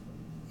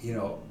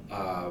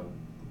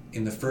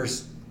 in the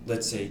first,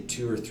 let's say,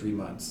 2 or 3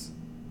 months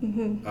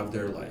of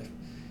their life,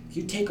 if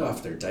you take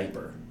off their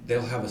diaper,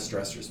 they'll have a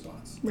stress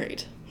response.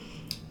 Right.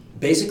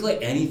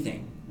 Basically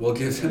anything will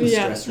give them a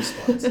stress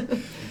response.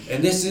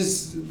 And this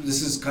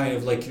is kind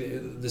of like,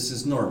 this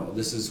is normal.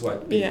 This is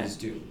what babies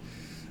do.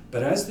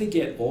 But as they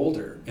get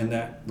older and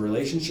that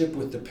relationship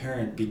with the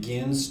parent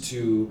begins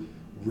to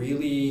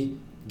really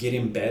get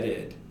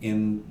embedded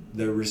in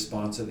the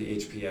response of the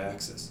HPA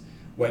axis,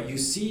 what you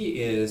see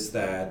is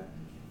that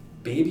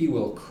baby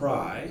will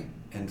cry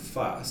and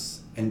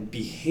fuss and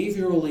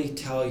behaviorally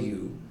tell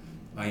you,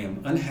 I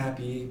am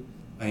unhappy,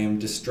 I am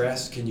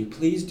distressed, can you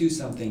please do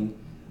something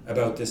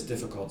about this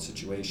difficult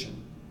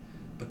situation?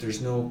 But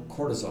there's no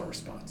cortisol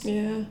response.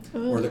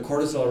 Or the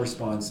cortisol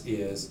response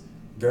is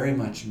very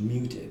much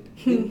muted.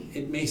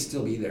 It may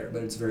still be there,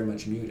 but it's very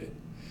much muted.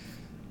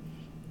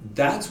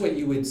 That's what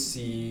you would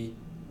see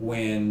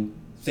when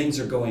things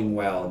are going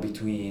well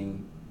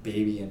between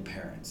baby and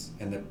parents,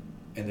 and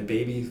the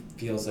baby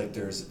feels like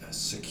there's a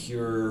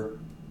secure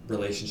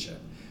relationship.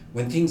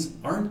 When things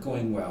aren't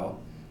going well,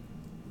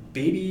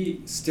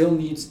 baby still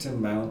needs to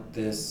mount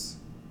this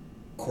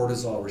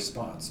cortisol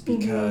response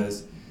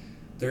because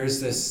there's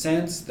this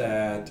sense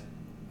that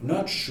I'm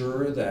not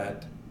sure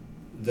that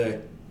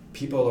the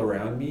people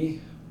around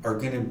me are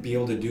going to be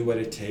able to do what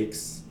it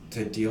takes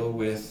to deal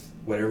with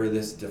whatever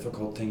this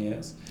difficult thing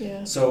is.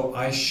 So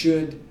I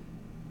should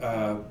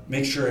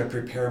make sure I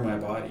prepare my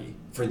body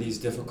for these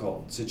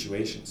difficult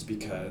situations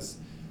because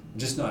I'm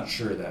just not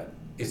sure that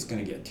it's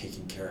going to get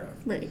taken care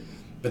of. Right.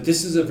 But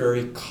this is a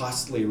very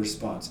costly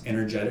response.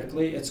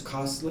 Energetically, it's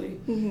costly.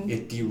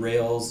 It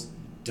derails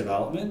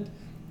development.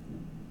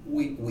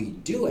 We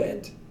do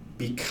it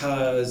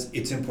because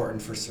it's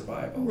important for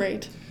survival.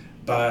 Right.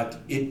 But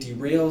it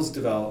derails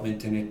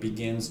development and it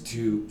begins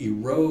to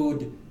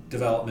erode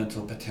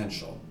developmental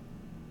potential.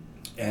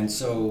 And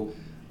so,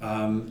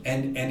 and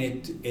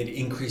it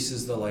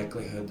increases the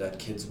likelihood that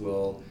kids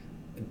will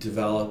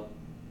develop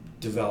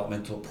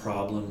developmental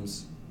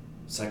problems,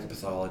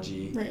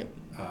 psychopathology,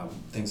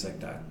 things like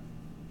that.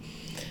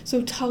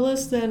 So tell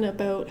us then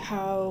about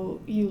how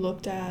you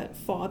looked at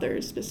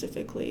fathers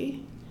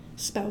specifically,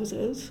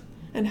 spouses,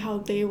 and how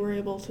they were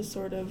able to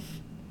sort of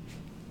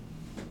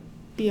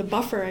be a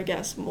buffer, I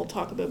guess, and we'll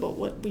talk a bit about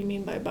what we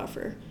mean by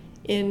buffer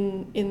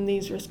in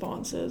these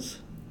responses.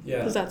 Yeah.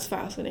 Because that's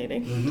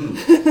fascinating.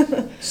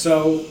 Mm-hmm.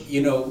 So,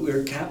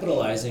 we're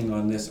capitalizing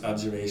on this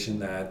observation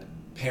that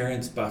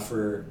parents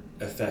buffer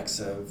effects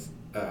of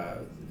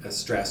a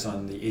stress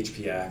on the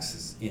HP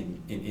axis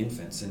in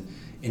infants. And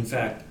in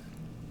fact,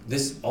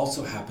 this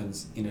also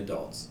happens in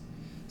adults.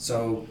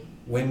 So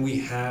when we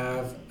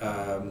have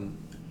a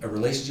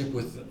relationship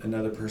with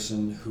another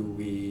person who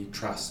we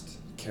trust,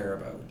 care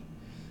about,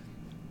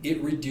 it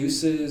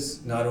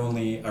reduces not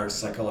only our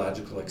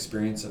psychological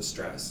experience of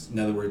stress. In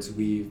other words,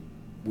 we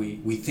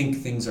think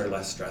things are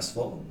less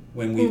stressful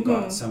when we've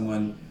got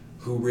someone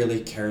who really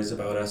cares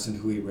about us and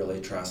who we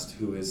really trust,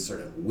 who is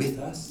sort of with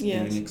us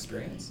in an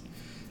experience.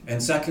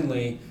 And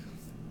secondly,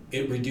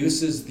 it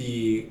reduces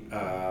the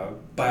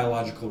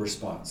biological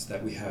response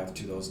that we have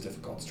to those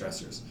difficult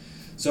stressors.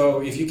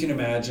 So if you can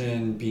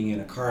imagine being in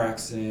a car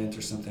accident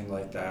or something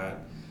like that,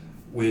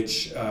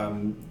 which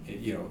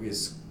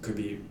could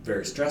be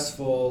very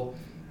stressful.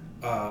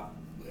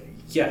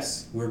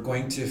 Yes, we're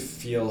going to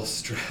feel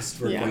stressed.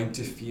 We're going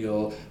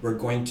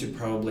to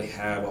probably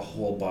have a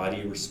whole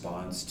body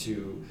response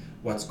to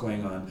what's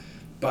going on.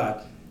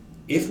 But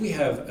if we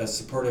have a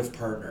supportive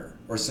partner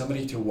or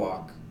somebody to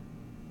walk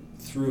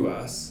through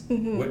us,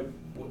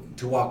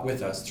 to walk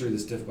with us through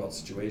this difficult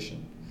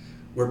situation,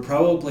 we're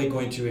probably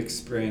going to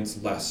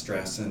experience less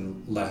stress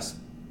and less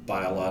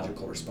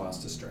biological response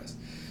to stress.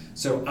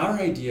 So our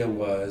idea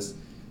was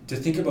to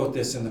think about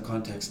this in the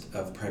context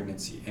of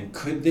pregnancy. And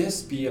could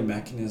this be a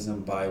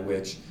mechanism by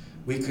which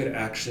we could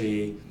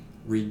actually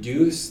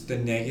reduce the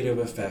negative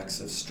effects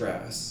of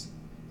stress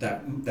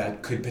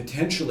that could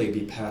potentially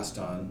be passed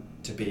on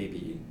to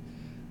baby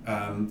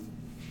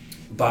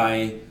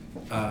by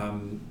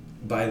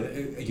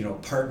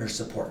partner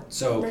support.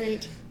 So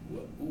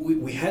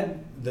we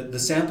had the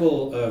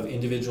sample of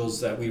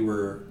individuals that we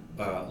were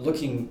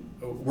working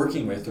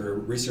with or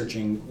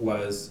researching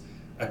was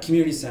a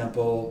community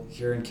sample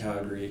here in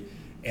Calgary,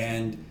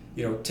 and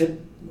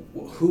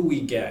who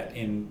we get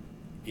in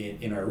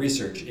our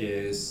research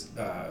is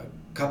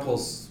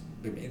couples.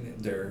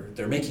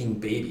 They're making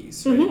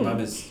babies, right? Mom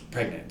is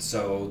pregnant,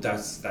 so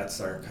that's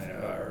our kind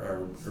of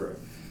our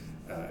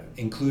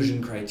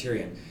inclusion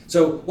criterion.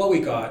 So what we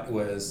got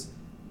was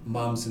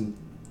moms and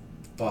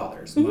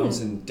fathers, moms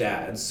and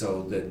dads,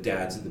 so the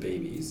dads of the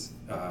babies,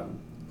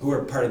 who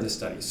are part of the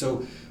study.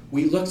 So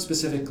we looked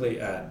specifically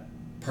at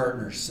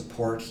partner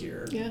support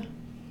here. Yeah.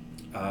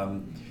 I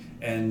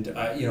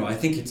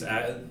think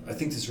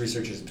this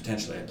research is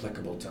potentially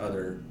applicable to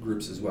other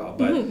groups as well.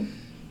 But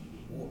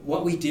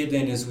what we did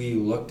then is we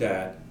looked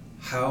at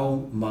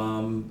how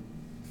mom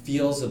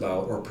feels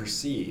about or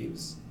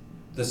perceives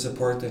the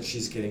support that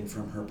she's getting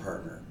from her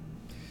partner.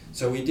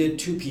 So we did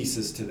two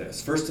pieces to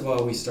this. First of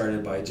all, we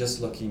started by just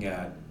looking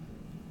at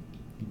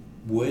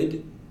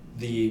would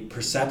the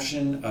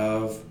perception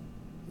of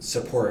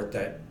support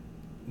that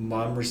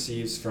mom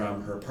receives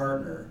from her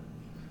partner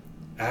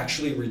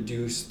actually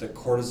reduce the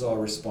cortisol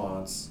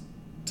response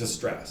to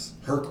stress,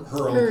 her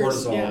own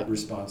cortisol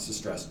response to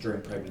stress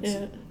during pregnancy.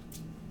 Yeah.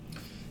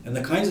 And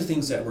the kinds of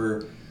things that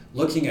we're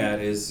looking at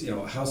is,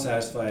 how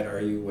satisfied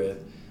are you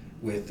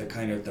with the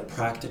kind of the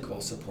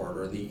practical support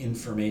or the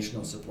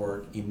informational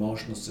support,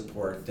 emotional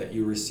support that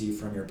you receive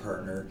from your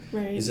partner?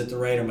 Right. Is it the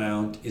right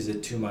amount? Is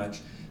it too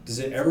much? Does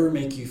it ever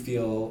make you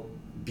feel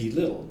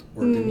belittled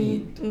or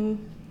demeaned?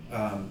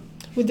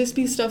 Would this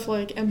be stuff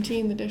like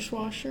emptying the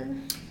dishwasher?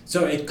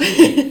 So it could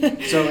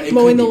be. So it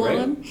mowing could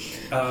the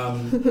be,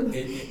 lawn.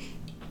 Right?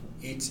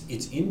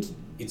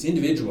 It's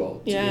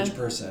individual to each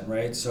person,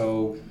 right?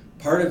 So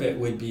part of it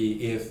would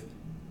be if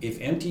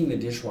emptying the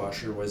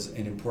dishwasher was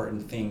an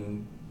important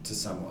thing to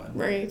someone,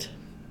 right?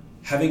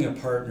 Having a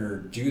partner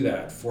do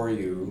that for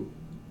you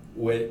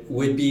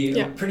would be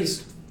a pretty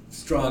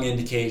strong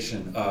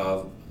indication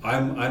of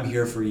I'm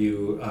here for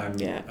you. I'm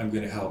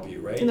going to help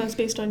you, right? And that's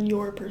based on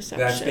your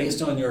perception. That's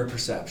based on your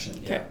perception.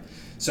 Okay. Yeah.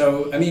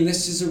 So I mean,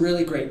 this is a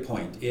really great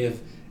point.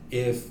 If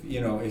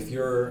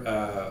you're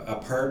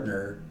a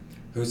partner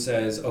who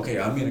says, okay,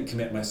 I'm going to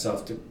commit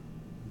myself to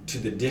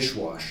the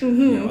dishwasher.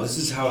 This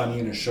is how I'm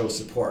going to show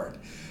support.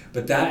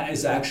 But that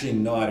is actually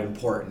not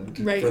important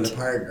for the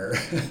partner.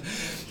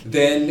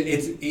 Then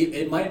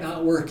it might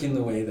not work in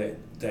the way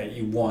that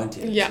you want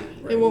it to.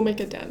 Right? It will make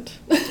a dent.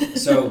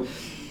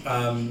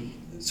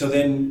 So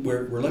then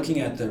we're looking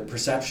at the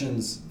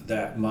perceptions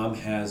that mom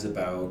has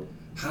about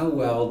how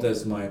well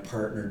does my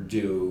partner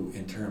do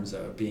in terms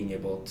of being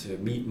able to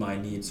meet my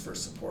needs for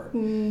support.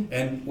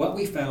 And what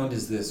we found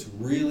is this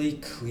really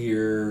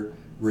clear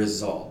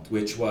result,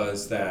 which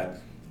was that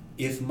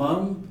if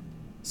mom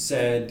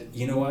said,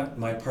 you know what,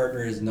 my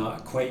partner is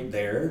not quite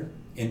there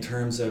in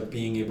terms of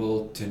being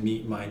able to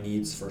meet my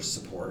needs for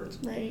support,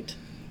 right?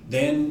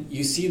 Then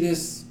you see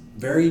this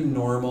very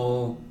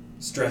normal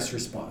stress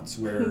response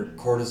where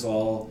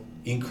cortisol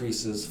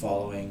increases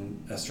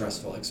following a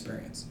stressful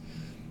experience.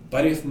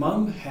 But if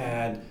mom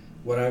had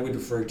what I would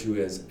refer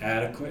to as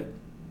adequate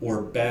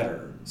or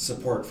better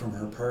support from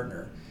her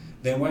partner,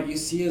 then what you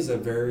see is a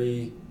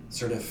very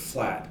sort of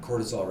flat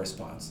cortisol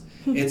response.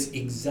 It's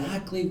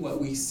exactly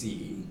what we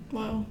see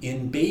Wow.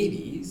 in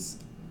babies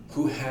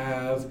who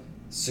have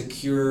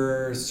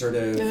secure, sort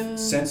of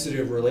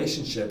sensitive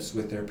relationships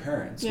with their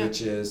parents,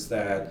 which is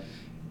that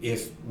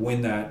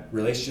when that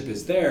relationship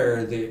is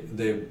there,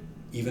 the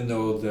even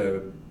though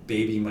the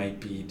baby might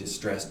be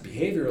distressed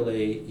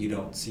behaviorally, you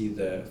don't see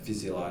the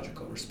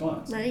physiological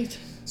response. Right.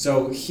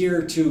 So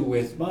here too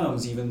with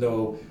moms, even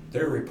though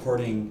they're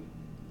reporting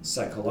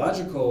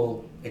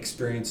psychological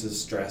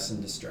experiences, stress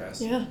and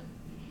distress,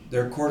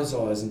 their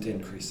cortisol isn't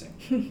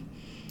increasing.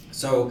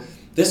 So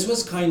this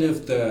was kind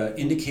of the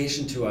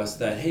indication to us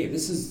that, hey,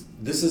 this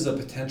is a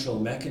potential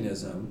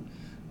mechanism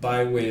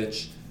by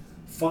which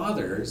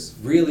fathers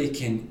really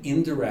can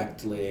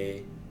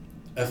indirectly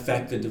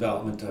affect the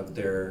development of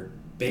their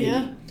baby.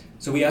 Yeah.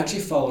 So we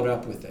actually followed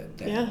up with it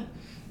then. Yeah.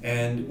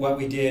 And what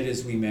we did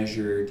is we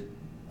measured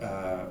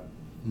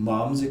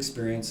mom's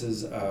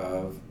experiences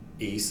of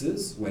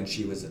ACEs when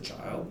she was a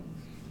child.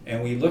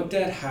 And we looked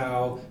at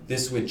how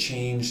this would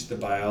change the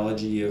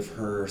biology of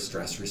her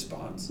stress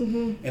response.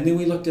 And then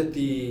we looked at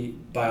the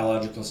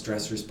biological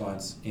stress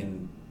response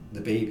in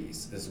the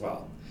babies as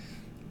well.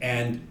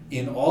 And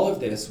in all of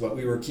this, what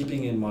we were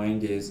keeping in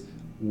mind is,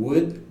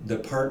 would the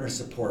partner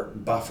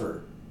support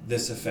buffer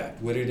this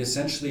effect? Would it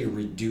essentially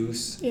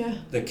reduce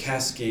the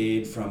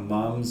cascade from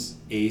mom's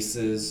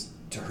ACEs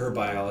to her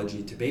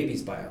biology to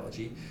baby's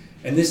biology?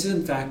 And this,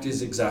 in fact,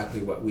 is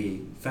exactly what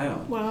we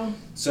found. Wow.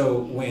 So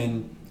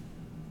when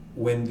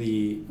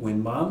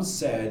mom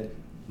said,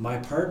 my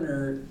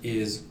partner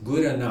is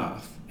good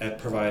enough at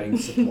providing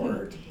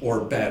support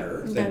or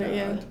better than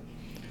that,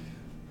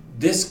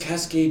 this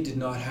cascade did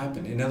not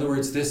happen. In other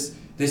words, this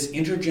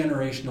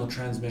intergenerational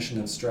transmission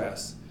of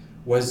stress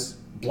was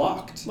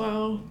blocked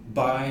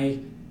by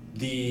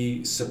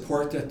the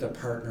support that the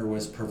partner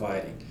was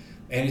providing.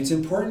 And it's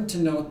important to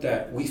note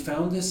that we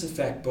found this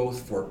effect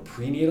both for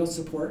prenatal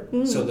support,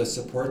 so the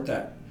support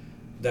that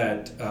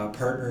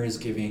partner is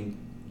giving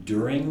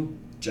during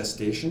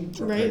gestation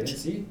or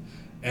pregnancy,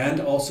 and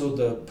also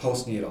the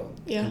postnatal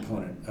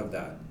component of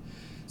that.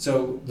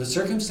 So the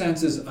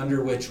circumstances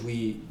under which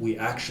we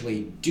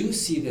actually do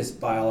see this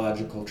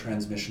biological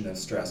transmission of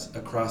stress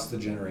across the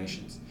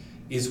generations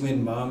is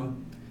when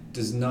mom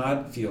does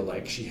not feel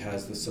like she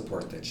has the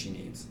support that she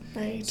needs.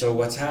 Right. So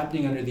what's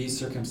happening under these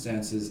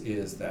circumstances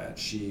is that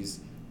she's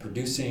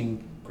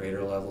producing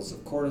greater levels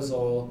of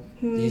cortisol.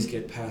 These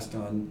get passed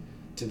on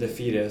to the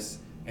fetus,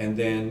 and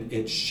then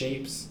it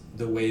shapes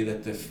the way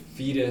that the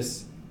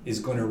fetus is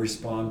going to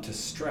respond to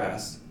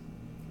stress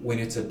when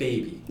it's a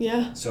baby.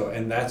 Yeah. So,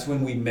 and that's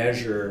when we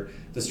measure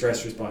the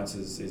stress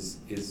responses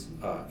is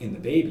in the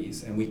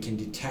babies, and we can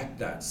detect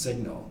that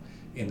signal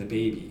in the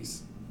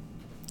babies.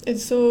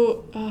 It's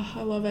so,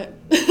 I love it.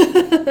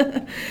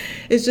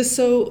 It's just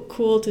so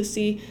cool to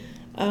see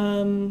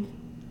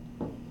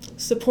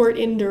support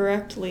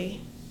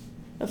indirectly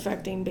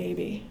affecting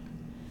baby.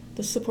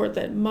 The support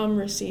that mom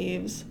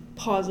receives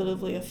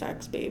positively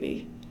affects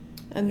baby.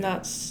 And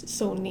that's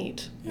so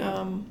neat.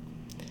 I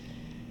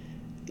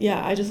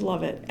just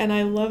love it. And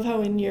I love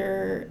how in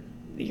your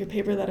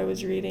paper that I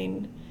was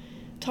reading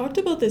talked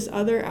about this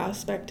other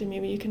aspect, and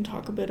maybe you can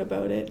talk a bit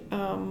about it.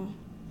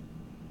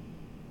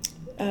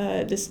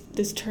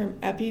 This term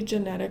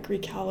epigenetic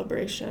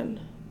recalibration.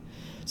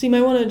 So you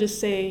might want to just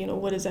say,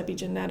 what is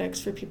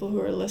epigenetics for people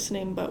who are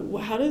listening, but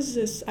how does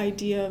this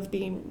idea of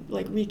being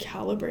like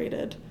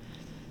recalibrated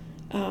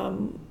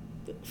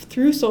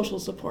through social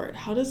support,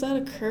 how does that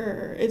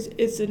occur?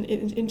 It's an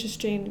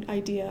interesting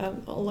idea.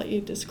 I'll let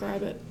you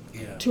describe it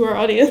to our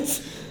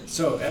audience.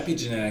 So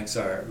epigenetics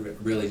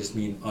really just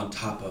mean on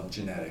top of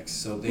genetics.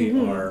 So they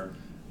are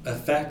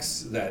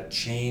effects that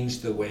change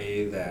the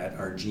way that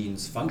our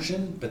genes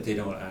function, but they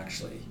don't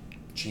actually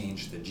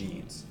change the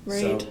genes.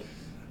 Right. So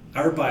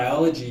our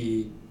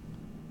biology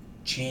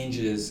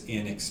changes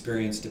in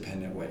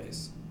experience-dependent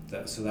ways.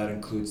 So that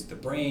includes the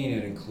brain,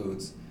 it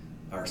includes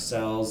our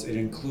cells, it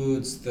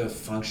includes the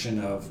function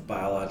of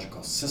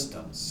biological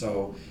systems.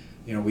 So,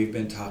 we've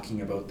been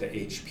talking about the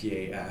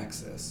HPA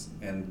axis,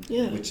 and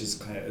which is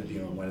kind of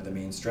one of the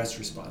main stress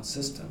response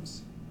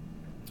systems.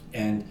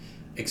 And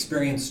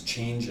experience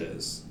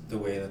changes the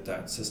way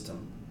that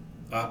system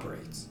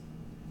operates.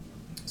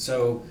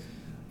 So,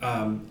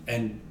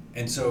 and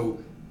so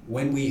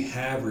when we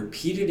have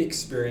repeated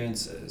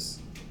experiences,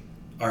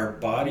 our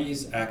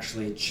bodies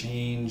actually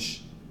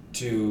change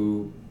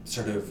to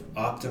sort of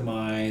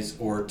optimize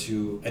or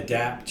to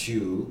adapt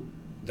to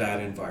that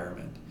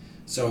environment.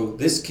 So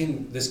this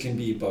can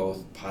be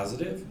both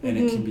positive and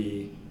it can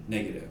be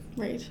negative.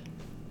 Right.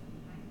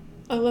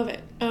 I love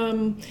it.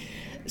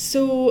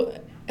 So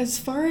as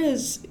far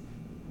as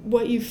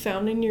what you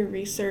found in your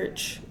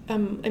research,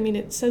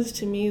 it says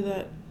to me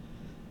that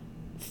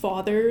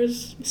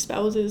fathers,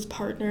 spouses,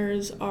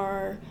 partners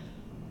are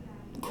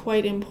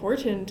quite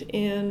important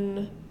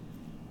in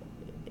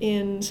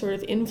sort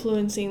of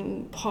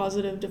influencing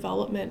positive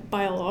development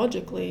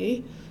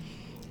biologically,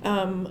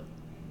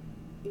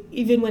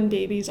 even when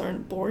babies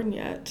aren't born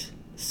yet.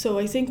 So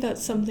I think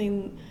that's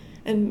something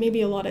and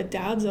maybe a lot of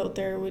dads out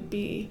there would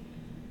be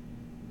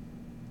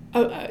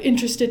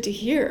interested to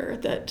hear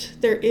that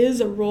there is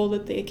a role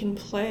that they can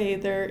play.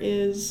 There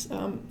is,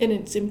 and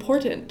it's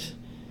important.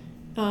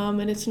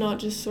 And it's not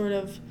just sort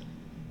of,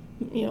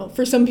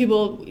 for some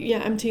people,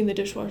 emptying the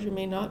dishwasher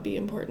may not be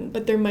important,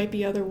 but there might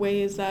be other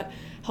ways that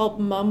help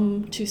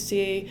mom to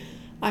say,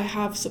 I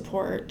have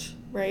support,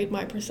 right?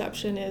 My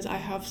perception is I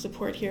have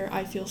support here.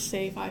 I feel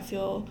safe. I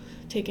feel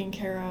taken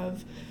care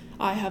of.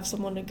 I have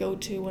someone to go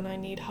to when I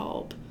need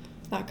help,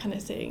 that kind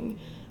of thing.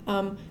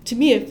 To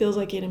me, it feels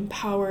like it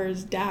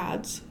empowers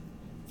dads,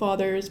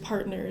 fathers,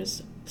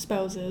 partners,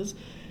 spouses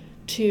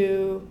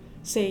to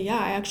say,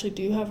 I actually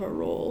do have a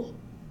role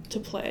to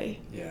play.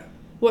 Yeah.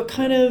 What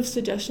kind of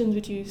suggestions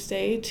would you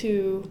say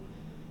to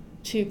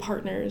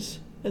partners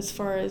as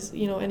far as,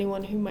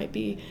 anyone who might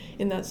be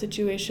in that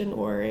situation,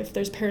 or if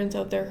there's parents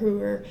out there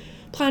who are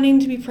planning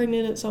to be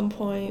pregnant at some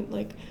point,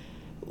 like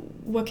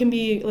what can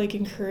be like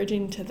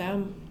encouraging to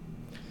them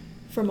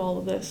from all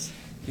of this?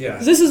 Yeah.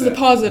 This is the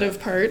positive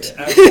part.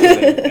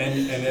 Absolutely.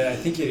 and I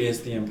think it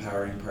is the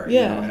empowering part.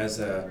 Yeah. As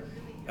a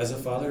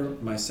father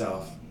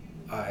myself,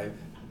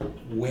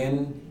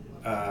 when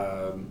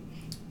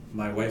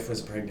my wife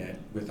was pregnant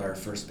with our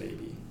first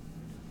baby,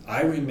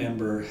 I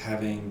remember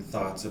having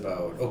thoughts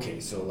about, okay,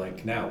 so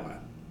like now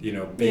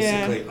what?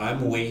 Basically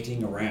I'm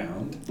waiting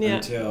around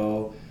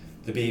until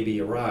the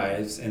baby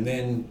arrives, and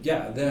then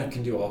I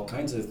can do all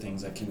kinds of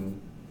things. I can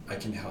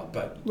help,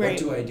 but what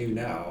do I do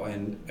now?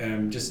 And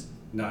I'm just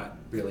not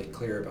really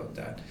clear about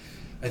that.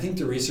 I think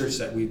the research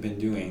that we've been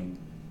doing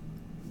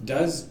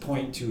does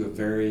point to a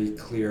very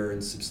clear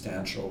and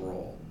substantial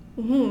role.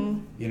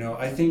 Mm-hmm.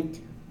 I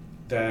think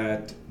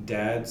that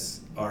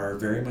dads are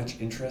very much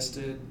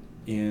interested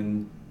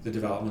in the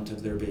development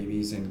of their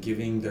babies and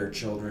giving their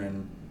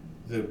children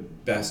the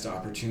best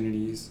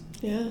opportunities.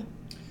 Yeah.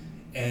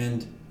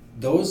 And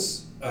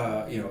those,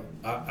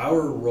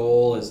 our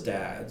role as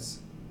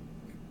dads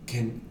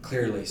can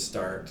clearly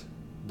start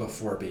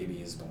before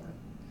baby is born.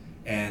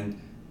 And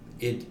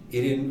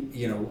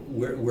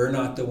we're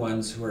not the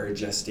ones who are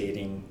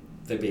gestating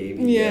the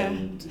baby. Yeah.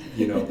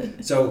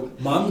 And, so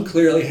mom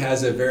clearly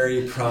has a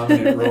very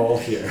prominent role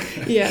here.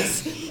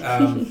 Yes.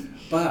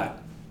 But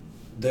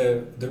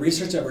the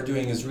research that we're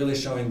doing is really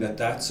showing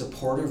that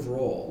supportive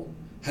role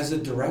has a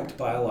direct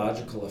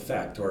biological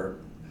effect, or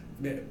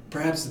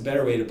perhaps the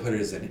better way to put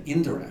it is an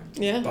indirect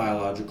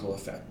biological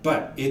effect.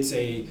 But it's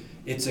a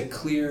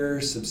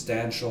clear,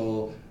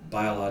 substantial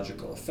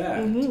biological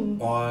effect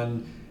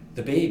on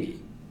the baby.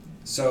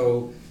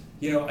 So,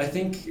 I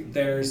think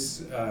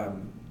there's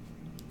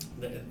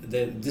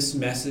this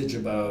message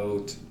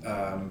about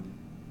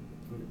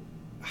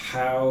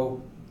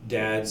how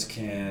dads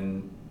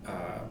can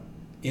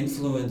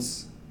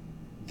influence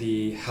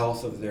the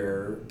health of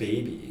their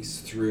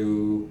babies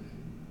through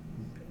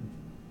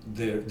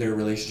their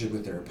relationship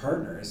with their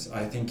partners,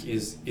 I think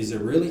is a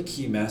really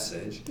key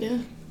message. Yeah.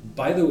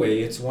 By the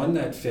way, it's one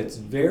that fits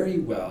very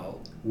well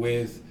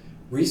with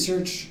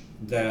research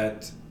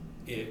that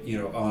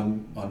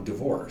on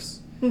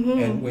divorce.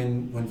 And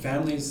when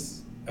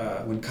families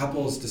when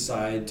couples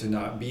decide to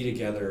not be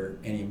together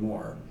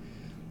anymore,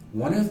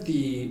 one of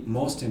the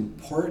most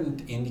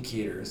important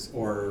indicators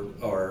or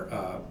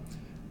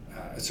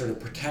sort of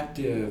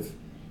protective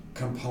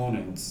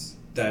components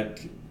that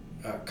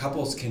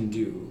couples can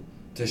do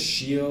to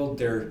shield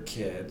their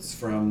kids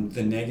from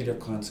the negative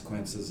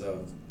consequences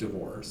of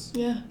divorce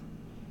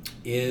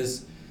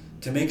is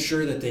to make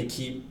sure that they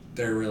keep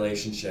their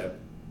relationship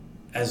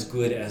as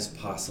good as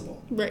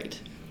possible. Right.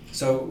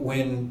 So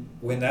when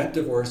that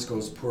divorce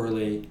goes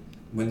poorly,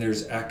 when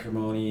there's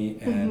acrimony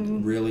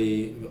and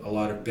really a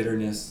lot of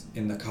bitterness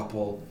in the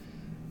couple,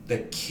 the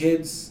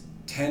kids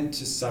tend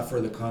to suffer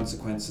the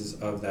consequences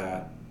of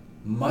that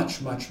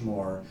much, much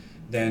more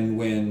than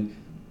when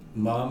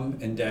mom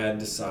and dad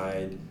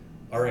decide,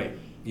 all right,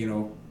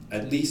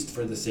 at least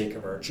for the sake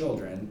of our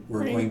children,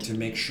 we're going to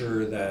make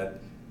sure that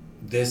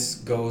this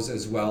goes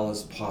as well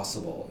as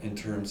possible in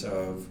terms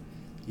of,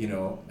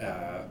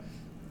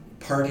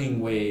 parting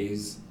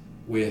ways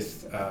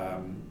with,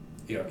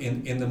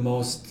 in the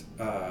most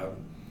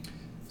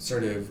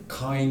sort of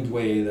kind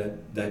way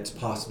that's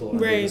possible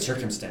under the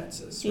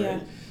circumstances, right? Yeah.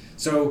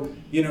 So,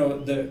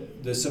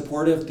 the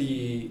support of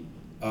the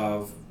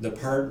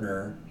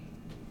partner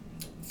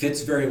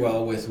fits very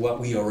well with what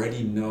we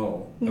already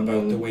know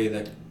about the way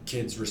that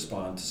kids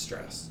respond to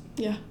stress.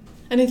 Yeah.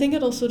 And I think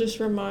it also just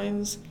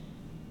reminds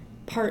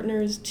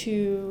partners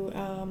to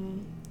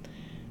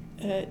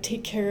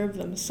take care of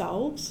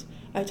themselves.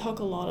 I talk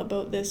a lot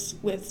about this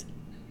with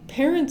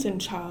parents and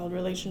child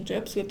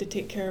relationships. We have to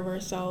take care of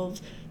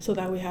ourselves so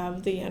that we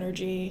have the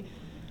energy,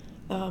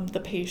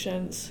 the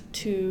patience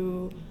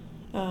to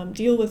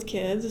deal with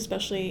kids,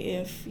 especially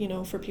if,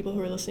 for people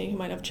who are listening who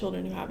might have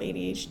children who have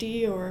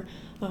ADHD or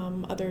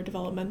other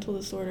developmental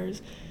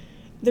disorders.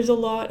 There's a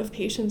lot of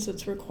patience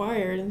that's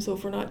required, and so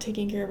if we're not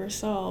taking care of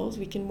ourselves,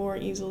 we can more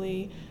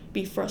easily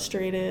be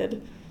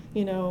frustrated,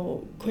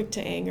 quick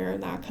to anger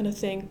and that kind of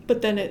thing.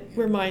 But then it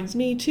reminds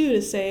me too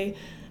to say,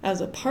 as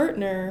a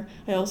partner,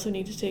 I also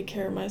need to take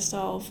care of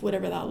myself,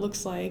 whatever that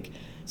looks like,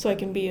 so I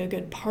can be a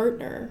good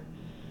partner,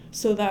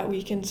 so that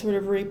we can sort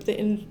of reap the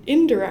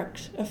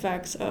indirect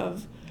effects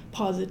of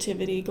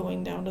positivity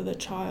going down to the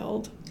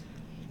child.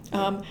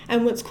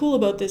 And what's cool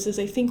about this is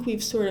I think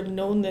we've sort of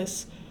known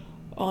this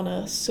on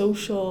a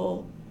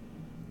social,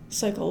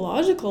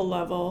 psychological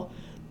level,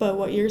 but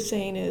what you're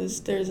saying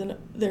is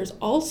there's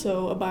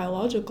also a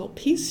biological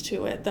piece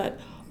to it, that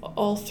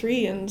all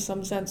three in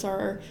some sense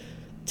are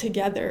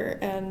together,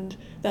 and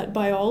that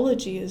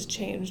biology is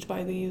changed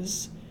by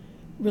these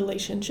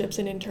relationships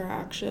and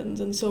interactions.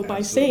 And so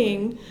by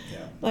saying,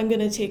 I'm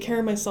going to take care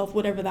of myself,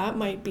 whatever that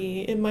might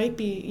be, it might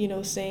be,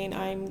 saying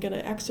I'm going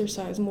to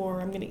exercise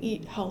more, I'm going to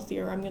eat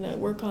healthier, I'm going to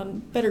work on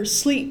better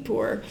sleep,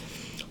 or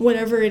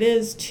whatever it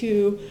is,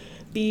 to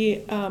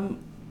be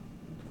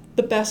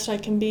the best I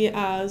can be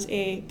as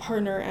a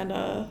partner and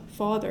a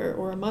father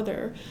or a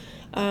mother.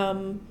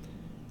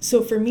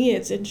 So for me,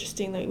 it's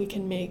interesting that we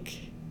can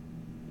make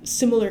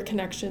similar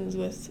connections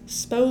with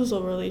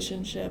spousal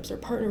relationships or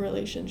partner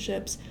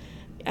relationships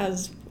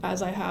as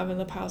I have in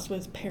the past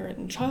with parent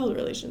and child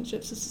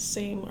relationships. It's the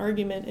same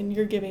argument, and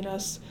you're giving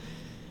us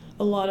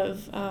a lot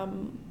of,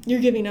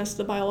 you're giving us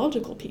the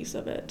biological piece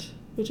of it,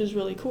 which is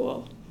really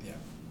cool.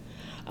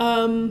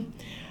 Yeah.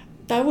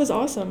 That was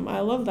awesome. I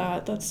love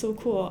that. That's so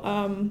cool.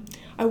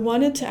 I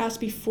wanted to ask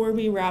before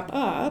we wrap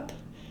up,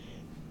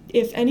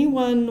 if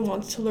anyone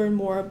wants to learn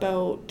more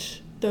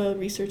about the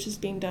research that's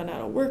being done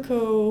at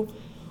Owerco,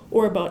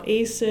 or about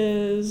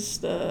ACEs,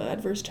 the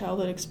adverse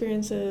childhood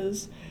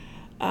experiences,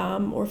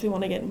 or if you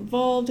want to get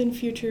involved in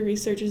future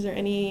research, is there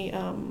any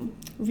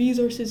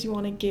resources you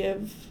want to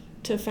give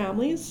to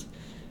families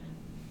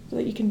so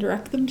that you can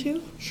direct them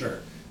to? Sure.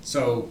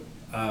 So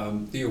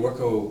the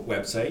Owerco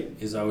website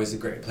is always a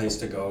great place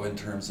to go in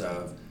terms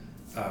of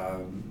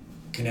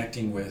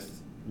connecting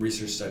with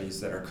research studies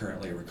that are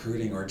currently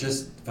recruiting, or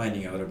just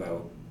finding out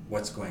about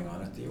what's going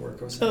on at the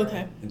Owerco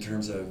Center in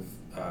terms of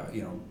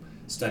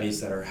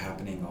studies that are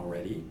happening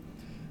already.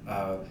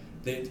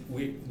 The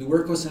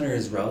Owerco Center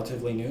is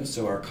relatively new,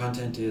 so our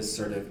content is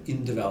sort of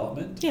in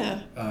development.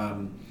 Yeah.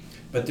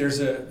 But there's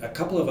a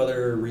couple of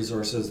other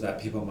resources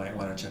that people might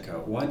want to check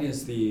out. One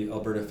is the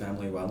Alberta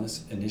Family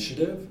Wellness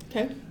Initiative,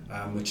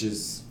 which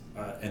is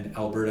an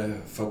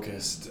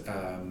Alberta-focused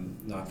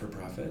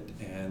not-for-profit,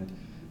 and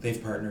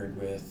they've partnered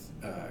with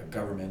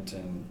government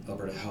and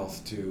Alberta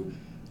Health to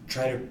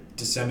try to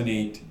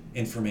disseminate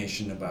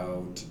information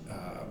about,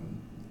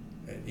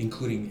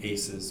 including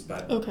ACEs,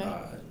 but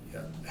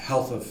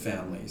health of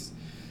families.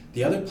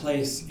 The other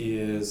place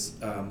is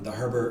the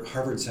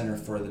Harvard Center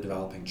for the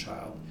Developing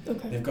Child.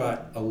 They've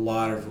got a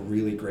lot of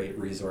really great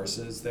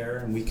resources there,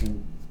 and we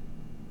can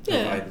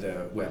provide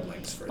the web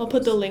links for I'll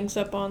put the links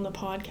up on the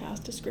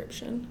podcast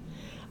description.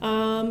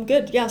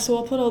 Good. Yeah, so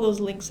I'll put all those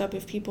links up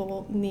if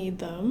people need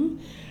them.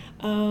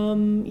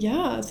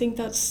 I think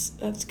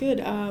that's good.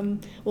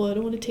 Well, I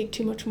don't want to take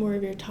too much more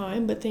of your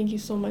time, but thank you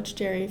so much,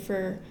 Jerry,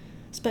 for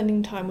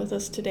spending time with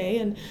us today.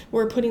 And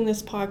we're putting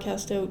this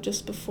podcast out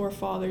just before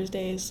Father's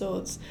Day,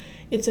 so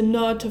it's a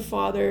nod to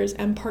fathers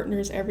and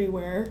partners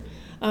everywhere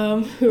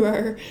who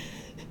are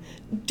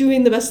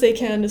doing the best they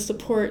can to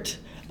support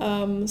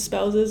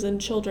spouses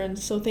and children.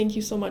 So thank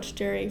you so much,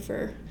 Jerry,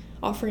 for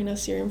offering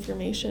us your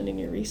information and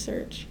your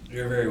research.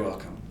 You're very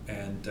welcome,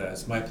 and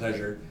it's my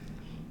pleasure.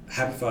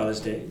 Happy Father's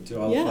Day to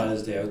all the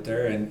Father's Day out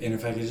there. And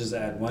if I could just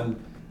add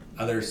one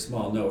other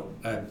small note,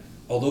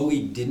 although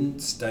we didn't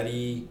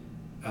study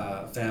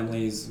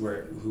families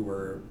who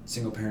were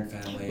single-parent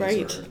families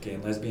or gay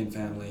and lesbian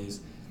families,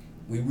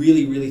 we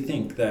really, really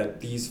think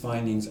that these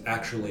findings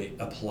actually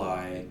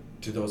apply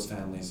to those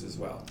families as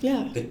well.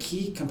 Yeah. The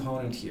key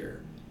component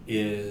here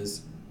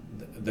is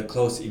the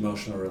close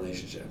emotional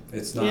relationship.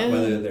 It's not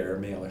whether they're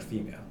male or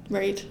female.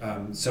 Right.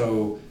 And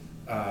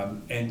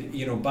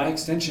by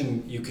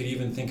extension, you could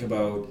even think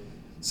about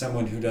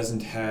someone who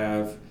doesn't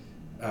have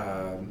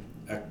a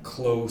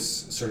close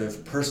sort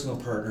of personal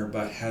partner,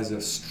 but has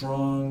a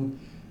strong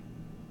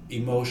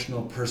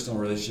emotional personal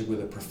relationship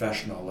with a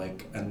professional,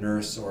 like a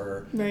nurse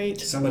or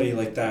somebody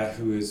like that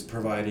who is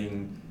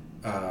providing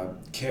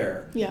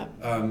care. Yeah.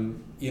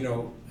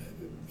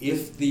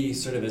 If the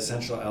sort of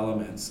essential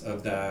elements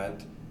of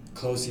that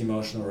close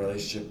emotional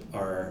relationship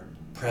are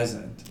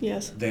present,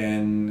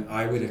 then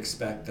I would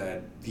expect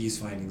that these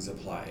findings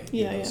apply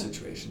in those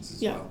situations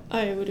as well. Yeah,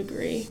 I would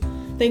agree.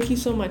 Thank you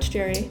so much,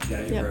 Jerry.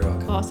 Yeah, you're very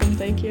welcome. Awesome,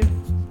 thank you.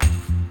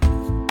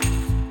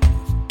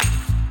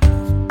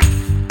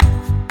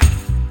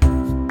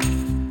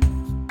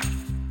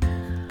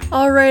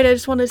 All right, I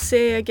just want to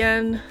say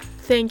again,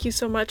 thank you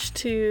so much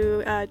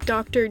to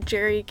Dr.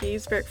 Jerry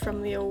Giesbrecht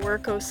from the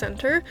Owerco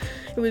Center.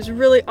 It was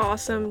really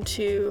awesome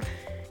to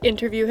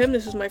interview him.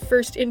 This was my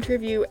first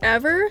interview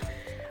ever.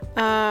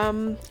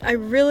 I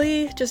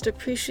really just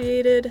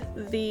appreciated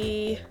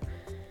the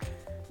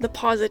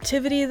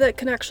positivity that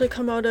can actually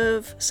come out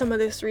of some of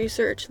this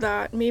research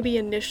that maybe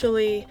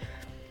initially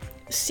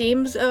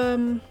seems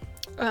a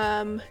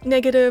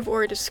negative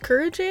or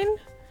discouraging,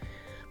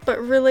 but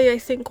really I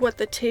think what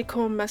the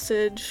take-home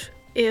message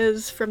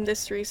is from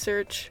this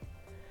research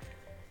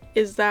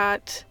is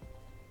that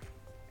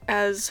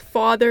as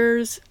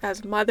fathers,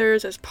 as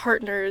mothers, as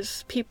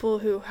partners, people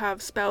who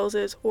have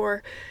spouses,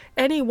 or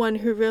anyone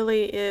who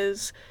really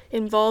is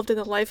involved in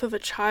the life of a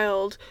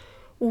child,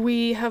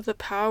 we have the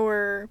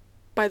power,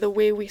 by the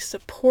way we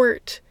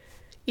support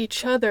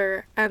each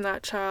other and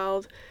that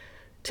child,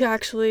 to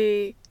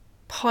actually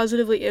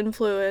positively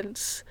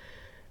influence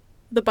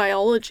the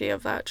biology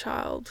of that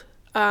child.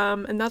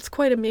 And that's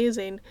quite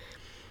amazing.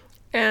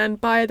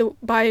 And by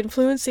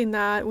influencing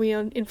that, we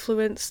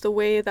influence the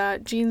way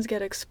that genes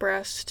get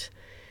expressed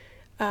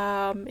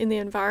in the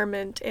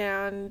environment,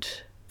 and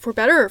for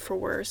better or for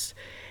worse.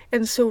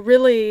 And so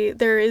really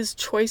there is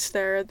choice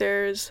there.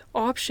 There's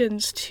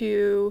options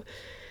to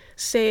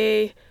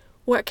say,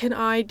 what can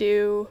I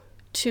do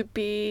to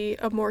be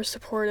a more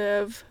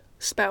supportive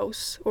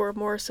spouse, or a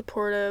more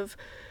supportive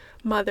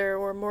mother,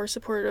 or a more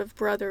supportive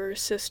brother or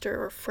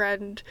sister or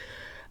friend?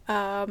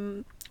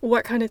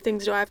 What kind of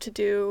things do I have to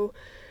do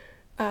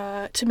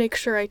to make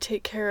sure I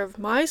take care of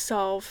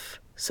myself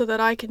so that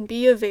I can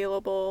be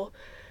available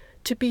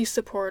to be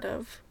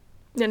supportive?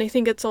 And I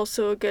think it's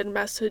also a good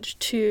message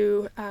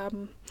to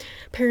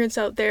parents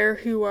out there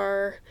who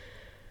are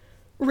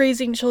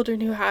raising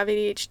children who have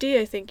ADHD.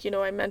 I think,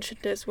 I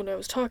mentioned this when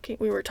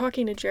we were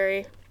talking to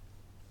Jerry,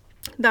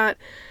 that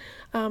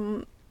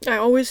I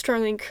always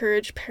strongly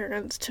encourage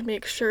parents to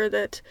make sure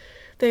that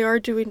they are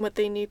doing what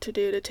they need to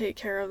do to take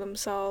care of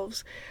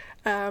themselves,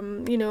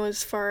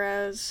 as far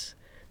as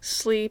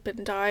sleep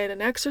and diet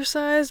and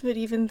exercise, but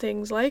even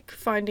things like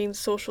finding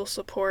social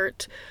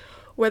support,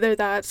 whether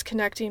that's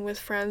connecting with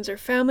friends or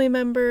family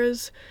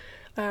members,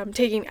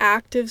 taking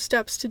active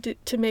steps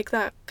to make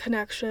that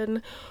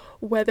connection,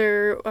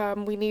 whether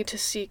we need to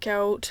seek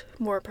out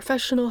more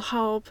professional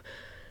help,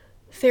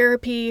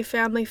 therapy,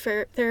 family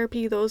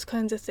therapy, those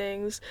kinds of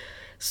things.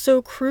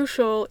 So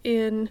crucial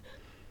in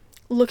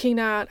looking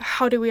at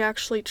how do we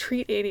actually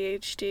treat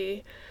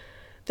ADHD.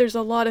 There's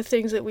a lot of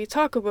things that we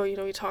talk about.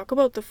 We talk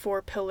about the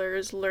 4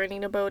 pillars,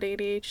 learning about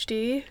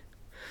ADHD,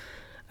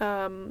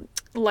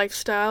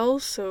 lifestyle,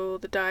 so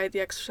the diet, the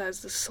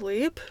exercise, the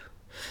sleep.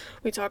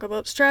 We talk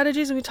about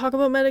strategies, and we talk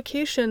about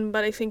medication,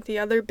 but I think the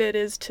other bit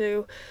is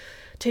to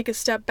take a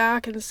step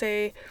back and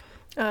say,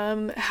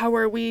 how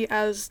are we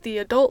as the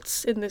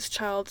adults in this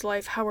child's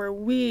life, how are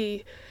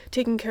we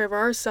taking care of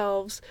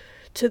ourselves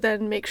to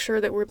then make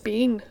sure that we're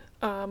being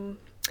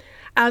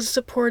as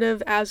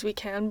supportive as we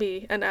can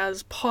be, and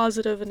as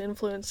positive an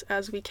influence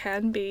as we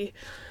can be.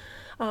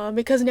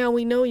 Because now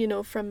we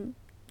know, from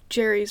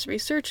Jerry's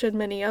research and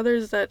many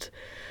others, that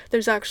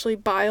there's actually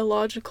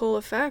biological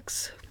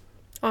effects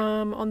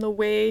on the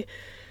way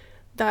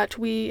that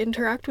we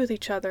interact with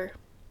each other.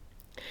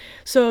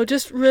 So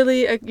just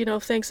really,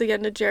 thanks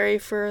again to Jerry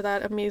for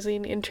that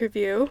amazing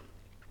interview.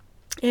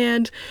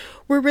 And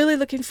we're really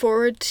looking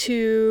forward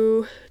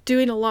to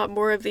doing a lot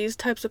more of these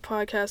types of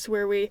podcasts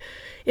where we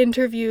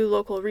interview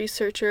local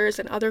researchers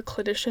and other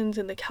clinicians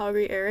in the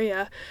Calgary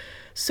area.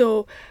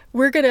 So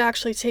we're going to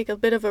actually take a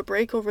bit of a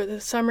break over the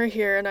summer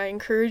here, and I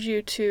encourage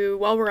you to,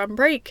 while we're on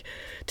break,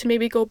 to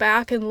maybe go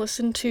back and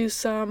listen to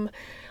some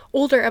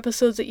older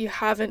episodes that you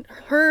haven't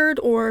heard,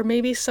 or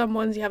maybe some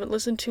ones you haven't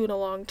listened to in a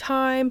long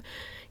time.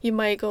 You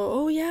might go,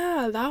 oh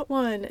yeah, that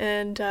one,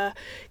 and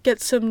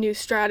get some new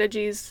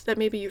strategies that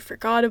maybe you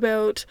forgot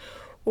about,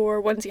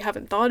 or ones you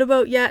haven't thought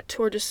about yet,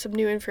 or just some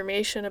new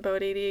information about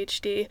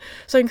ADHD.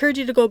 So I encourage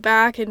you to go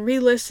back and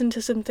re-listen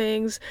to some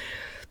things.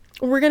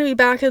 We're going to be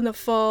back in the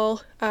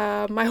fall.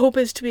 My hope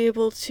is to be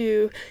able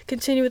to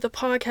continue with the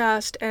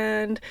podcast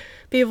and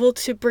be able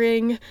to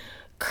bring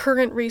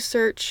current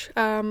research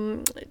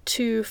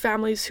to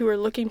families who are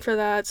looking for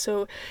that.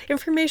 So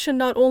information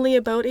not only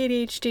about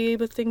ADHD,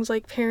 but things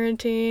like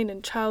parenting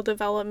and child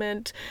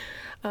development,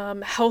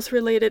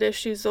 health-related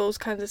issues, those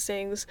kinds of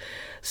things.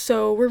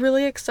 So we're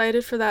really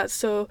excited for that.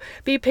 So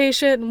be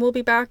patient, and we'll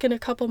be back in a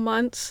couple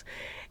months.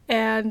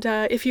 And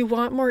if you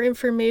want more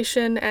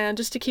information and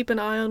just to keep an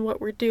eye on what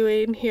we're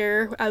doing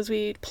here as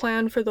we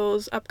plan for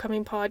those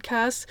upcoming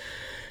podcasts,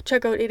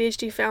 check out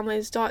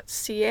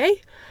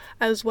ADHDfamilies.ca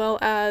as well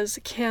as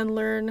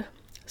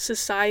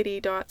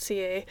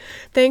canlearnsociety.ca.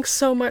 Thanks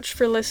so much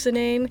for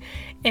listening,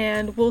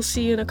 and we'll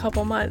see you in a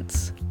couple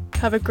months.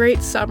 Have a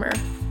great summer.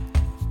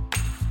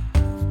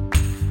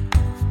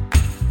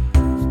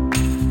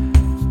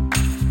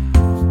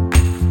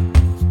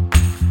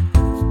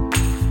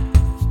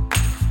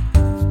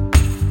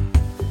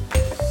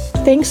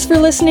 Thanks for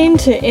listening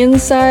to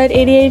Inside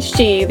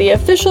ADHD, the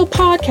official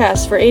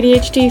podcast for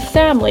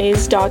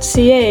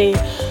ADHDfamilies.ca.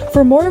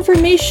 For more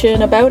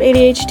information about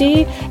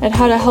ADHD and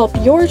how to help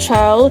your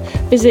child,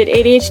 visit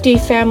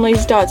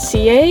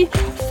ADHDfamilies.ca,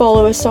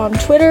 follow us on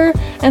Twitter,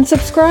 and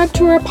subscribe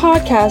to our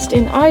podcast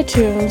in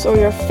iTunes or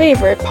your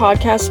favorite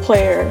podcast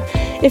player.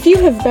 If you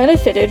have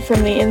benefited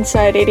from the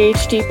Inside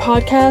ADHD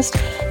podcast,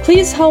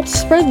 please help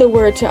spread the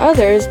word to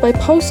others by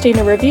posting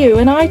a review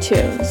in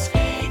iTunes.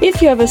 If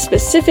you have a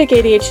specific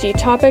ADHD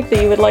topic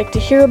that you would like to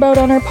hear about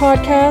on our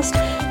podcast,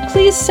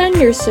 please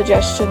send your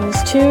suggestions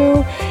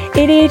to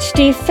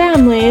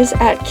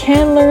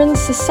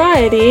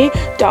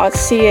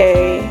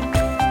ADHDfamilies@canlearnsociety.ca.